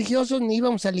éramos religiosos, ni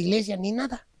íbamos a la iglesia, ni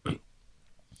nada.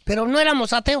 Pero no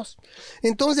éramos ateos.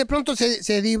 Entonces de pronto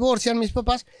se divorcian mis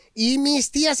papás y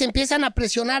mis tías empiezan a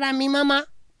presionar a mi mamá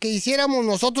que hiciéramos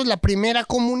nosotros la primera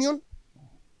comunión.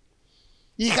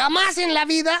 Y jamás en la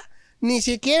vida Ni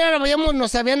siquiera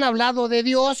nos habían hablado de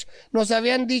Dios, nos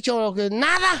habían dicho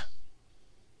nada.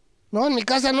 No, en mi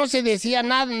casa no se decía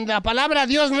nada, la palabra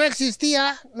Dios no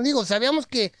existía. Digo, sabíamos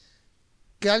que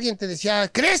alguien te decía,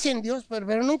 crees en Dios,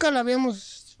 pero nunca la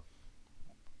habíamos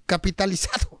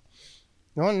capitalizado.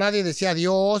 No, nadie decía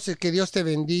Dios, que Dios te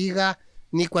bendiga,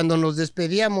 ni cuando nos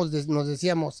despedíamos nos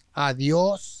decíamos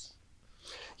adiós.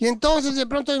 Y entonces de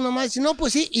pronto mi mamá dice, no,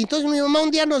 pues sí. Y entonces mi mamá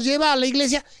un día nos lleva a la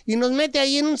iglesia y nos mete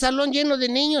ahí en un salón lleno de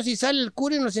niños y sale el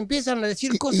cura y nos empiezan a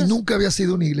decir cosas. ¿Y nunca había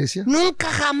sido una iglesia? Nunca,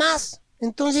 jamás.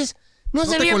 Entonces, ¿No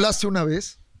te colaste una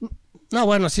vez? No,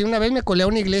 bueno, sí, una vez me colé a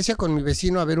una iglesia con mi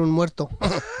vecino a ver un muerto.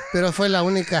 Pero fue la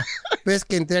única vez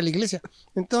que entré a la iglesia.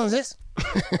 Entonces,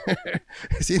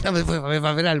 sí, una vez fue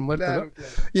a ver al muerto, claro, ¿no? Claro.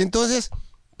 Y entonces,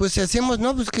 pues hacemos,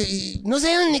 ¿no? Pues que no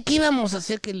sabíamos ni qué íbamos a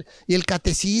hacer, y el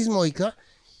catecismo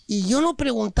y yo no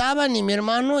preguntaba ni mi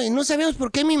hermano, y no sabíamos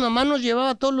por qué mi mamá nos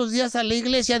llevaba todos los días a la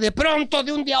iglesia, de pronto,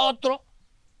 de un día a otro,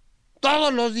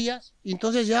 todos los días. Y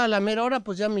entonces ya a la mera hora,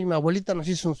 pues ya mi abuelita nos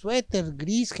hizo un suéter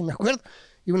gris, que me acuerdo,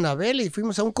 y una vela, y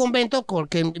fuimos a un convento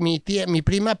porque mi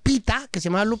prima Pita, que se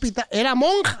llamaba Lupita, era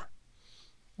monja.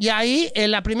 Y ahí,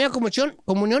 en la primera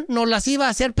comunión nos las iba a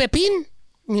hacer Pepín,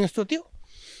 nuestro tío.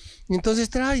 Y entonces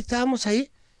estábamos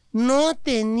ahí. No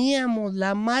teníamos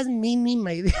la más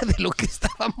mínima idea de lo que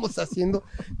estábamos haciendo,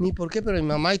 ni por qué, pero mi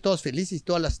mamá y todos felices, y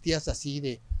todas las tías así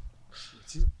de...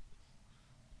 ¿sí?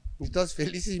 Y todas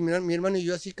felices, y mi hermano y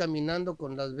yo así caminando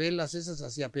con las velas esas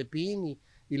hacia Pepín,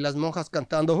 y las monjas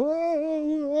cantando.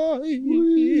 Ay,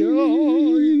 ay, ay.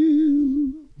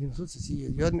 Y entonces sí,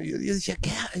 yo decía,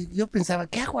 yo pensaba,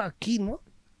 ¿qué hago aquí, no?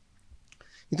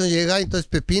 Entonces entonces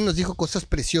Pepín nos dijo cosas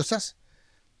preciosas.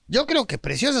 Yo creo que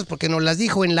preciosas porque nos las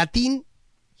dijo en latín,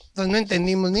 entonces no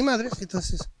entendimos ni madres.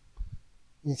 Entonces,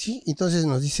 sí, entonces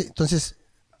nos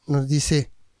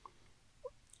dice,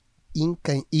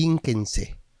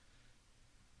 ínquense.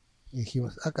 Y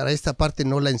dijimos, caray, esta parte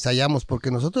no la ensayamos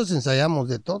porque nosotros ensayamos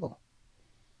de todo,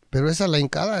 pero esa la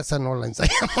hincada, esa no la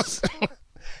ensayamos.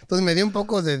 Entonces me dio un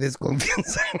poco de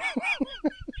desconfianza.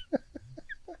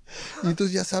 Y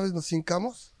entonces ya sabes, nos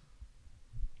hincamos.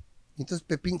 Entonces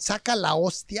Pepín saca la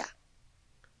hostia,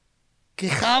 que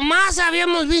jamás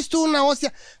habíamos visto una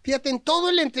hostia. Fíjate, en todo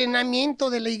el entrenamiento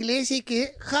de la iglesia y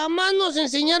que jamás nos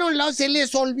enseñaron se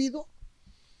les olvidó.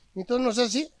 Entonces nos hace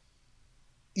así,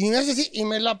 y me hace así, y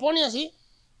me la pone así,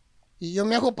 y yo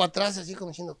me hago para atrás así como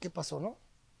diciendo, ¿qué pasó, no?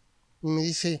 Y me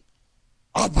dice,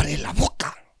 ¡abre la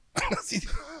boca! Así.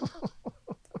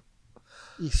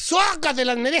 Y suácate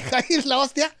las merejas, y la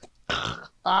hostia,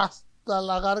 hasta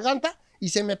la garganta, y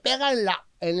se me pega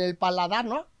en el paladar,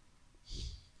 ¿no?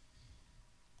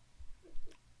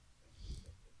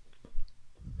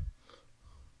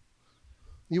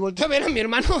 Y volteé a ver a mi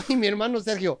hermano, y mi hermano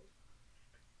Sergio.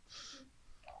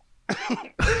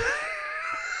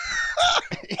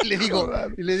 Y le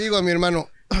digo a mi hermano,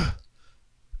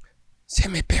 se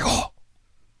me pegó.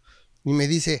 Y me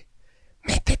dice,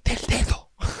 métete el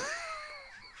dedo.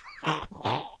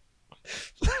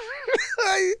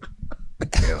 Ay,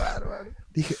 qué bárbaro.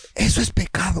 Dije, eso es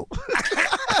pecado.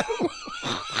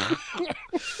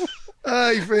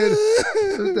 Ay, Fer,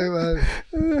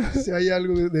 si hay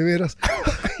algo de veras.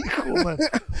 Hijo, man.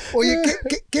 Oye,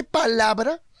 ¿qué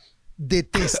palabra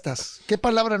detestas? ¿Qué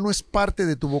palabra no es parte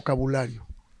de tu vocabulario?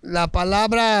 La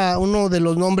palabra, uno de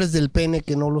los nombres del pene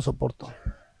que no lo soporto.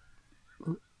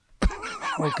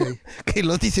 Ok. Que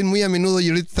lo dicen muy a menudo y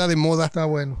ahorita está de moda. Está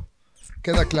bueno.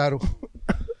 Queda claro.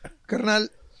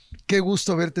 Carnal, qué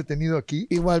gusto haberte tenido aquí.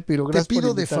 Igual, Piro, gracias. Te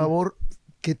pido de favor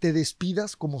que te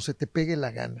despidas como se te pegue la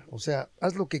gana. O sea,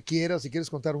 haz lo que quieras. Si quieres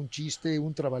contar un chiste,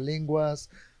 un trabalenguas,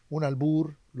 un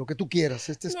albur, lo que tú quieras.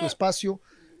 Este es tu espacio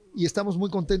y estamos muy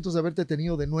contentos de haberte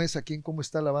tenido de nuez aquí en Cómo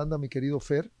está la banda, mi querido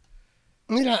Fer.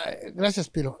 Mira, gracias,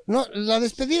 Piro. No, la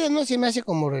despedida no se me hace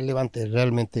como relevante,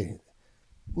 realmente.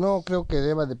 No creo que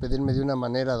deba de pedirme de una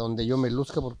manera donde yo me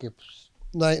luzca porque pues,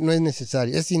 no es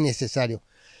necesario, es innecesario.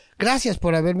 Gracias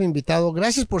por haberme invitado,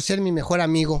 gracias por ser mi mejor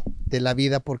amigo de la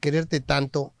vida, por quererte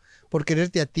tanto, por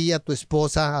quererte a ti, a tu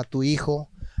esposa, a tu hijo,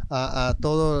 a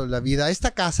toda la vida.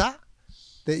 Esta casa,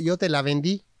 yo te la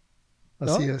vendí,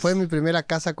 ¿no? Así es. Fue mi primera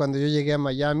casa cuando yo llegué a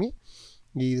Miami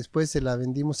y después se la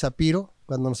vendimos a Piro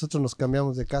cuando nosotros nos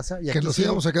cambiamos de casa. Y que nos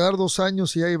íbamos a quedar 2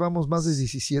 años y ahí vamos más de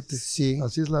 17. Sí.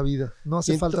 Así es la vida, no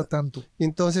hace falta tanto. Y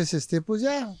entonces, pues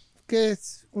ya, que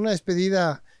es una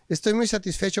despedida. Estoy muy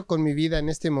satisfecho con mi vida en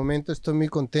este momento, estoy muy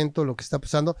contento lo que está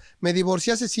pasando. Me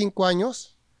divorcié hace 5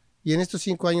 años y en estos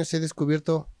 5 años he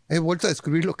vuelto a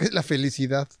descubrir lo que es la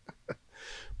felicidad.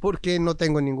 Porque no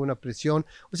tengo ninguna presión.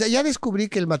 O sea, ya descubrí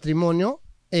que el matrimonio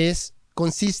es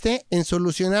consiste en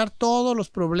solucionar todos los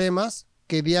problemas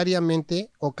que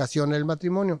diariamente ocasiona el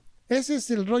matrimonio. Ese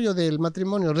es el rollo del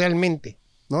matrimonio, realmente,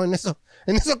 ¿no? En eso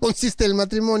consiste el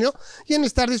matrimonio y en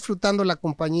estar disfrutando la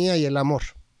compañía y el amor.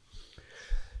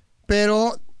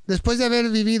 Pero después de haber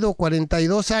vivido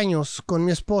 42 años con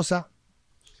mi esposa,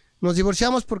 nos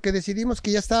divorciamos porque decidimos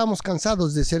que ya estábamos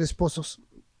cansados de ser esposos.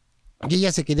 Y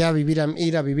ella se quería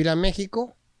ir a vivir a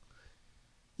México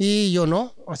y yo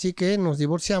no. Así que nos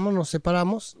divorciamos, nos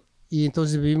separamos y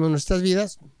entonces vivimos nuestras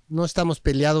vidas. No estamos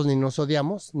peleados ni nos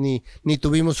odiamos, ni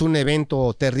tuvimos un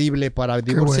evento terrible para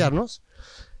divorciarnos.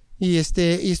 Bueno. Y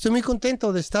estoy muy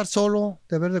contento de estar solo,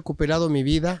 de haber recuperado mi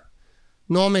vida.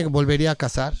 No me volvería a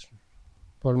casar,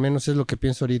 por lo menos es lo que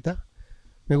pienso ahorita.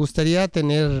 Me gustaría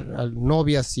tener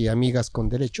novias y amigas con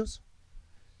derechos.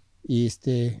 Y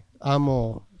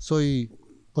puedo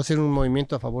hacer un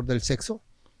movimiento a favor del sexo.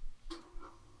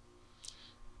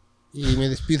 Y me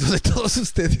despido de todos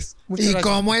ustedes. Muchas gracias.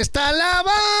 ¿Cómo está la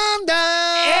banda?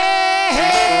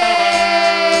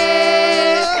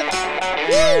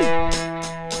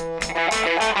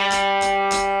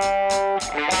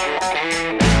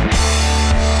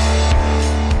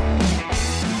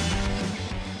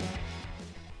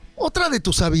 Otra de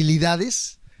tus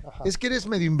habilidades es que eres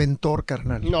medio inventor,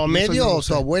 carnal. No, medio o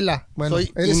tu abuela. Bueno,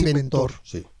 soy eres inventor.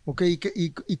 Sí. Ok,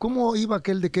 ¿y cómo iba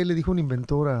aquel de qué le dijo un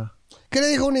inventor a...? ¿Qué le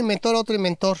dijo un inventor a otro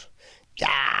inventor? ¡Ya!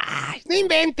 ¡No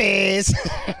inventes!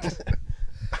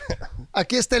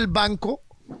 Aquí está el banco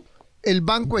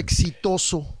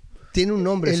exitoso. Tiene un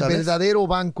nombre, ¿sabes? El verdadero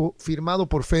banco firmado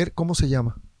por Fer, ¿cómo se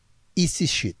llama? Easy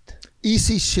Shit.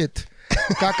 Easy Shit.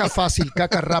 Caca fácil,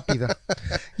 caca rápida.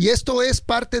 Y esto es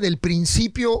parte del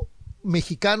principio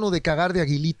mexicano de cagar de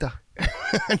aguilita.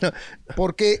 No.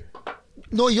 Porque,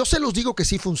 no, yo se los digo que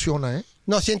sí funciona, ¿eh?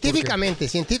 No, científicamente,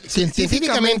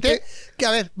 científicamente, que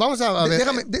a ver, vamos a ver.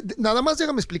 Nada más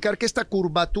déjame explicar que esta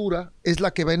curvatura es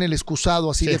la que va en el excusado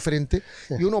así de frente,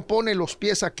 y uno pone los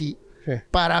pies aquí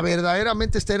para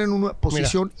verdaderamente estar en una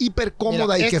posición hiper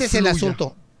cómoda y que fluya. Este es el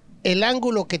asunto, el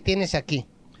ángulo que tienes aquí.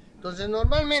 Entonces,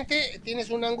 normalmente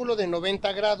tienes un ángulo de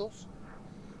 90 grados.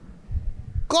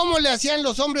 ¿Cómo le hacían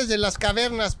los hombres de las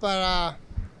cavernas para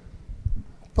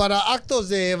actos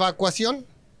de evacuación?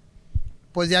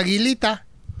 Pues de aguilita.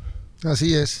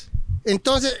 Así es.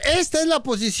 Entonces, esta es la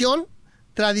posición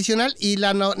tradicional y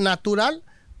la natural.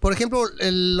 Por ejemplo,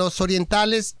 los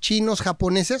orientales, chinos,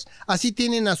 japoneses, así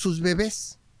tienen a sus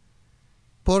bebés.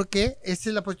 Porque esta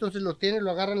es la posición, entonces lo tienen,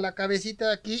 lo agarran la cabecita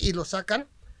de aquí y lo sacan.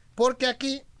 Porque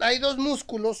aquí hay dos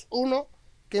músculos, uno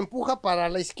que empuja para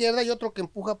la izquierda y otro que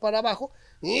empuja para abajo.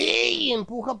 Y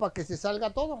empuja para que se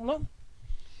salga todo, ¿no?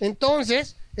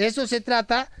 Entonces, eso se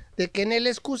trata de que en el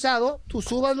excusado tú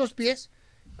subas los pies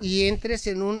y entres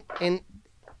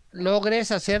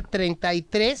logres hacer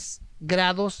 33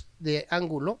 grados de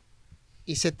ángulo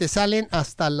y se te salen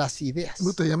hasta las ideas.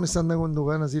 Puta, ya me están dando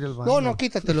ganas de ir al baño. No,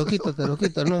 quítatelo.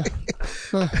 No.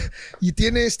 Y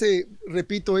tiene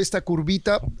repito, esta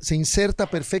curvita, se inserta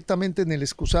perfectamente en el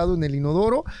excusado, en el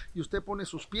inodoro, y usted pone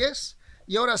sus pies,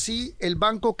 y ahora sí, el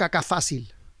banco caca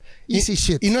fácil. Easy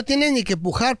shit. Y no tienes ni que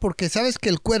empujar porque sabes que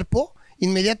el cuerpo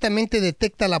inmediatamente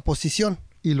detecta la posición.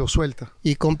 Y lo suelta.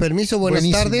 Y con permiso, buenas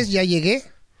tardes, ya llegué.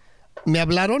 ¿Me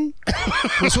hablaron?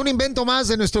 Pues un invento más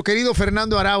de nuestro querido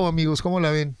Fernando Arau, amigos. ¿Cómo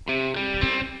la ven?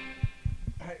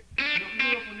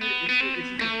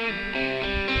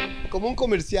 Como un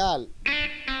comercial.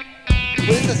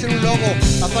 Puedes hacer un logo.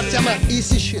 Aparte se llama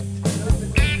Easy Shit.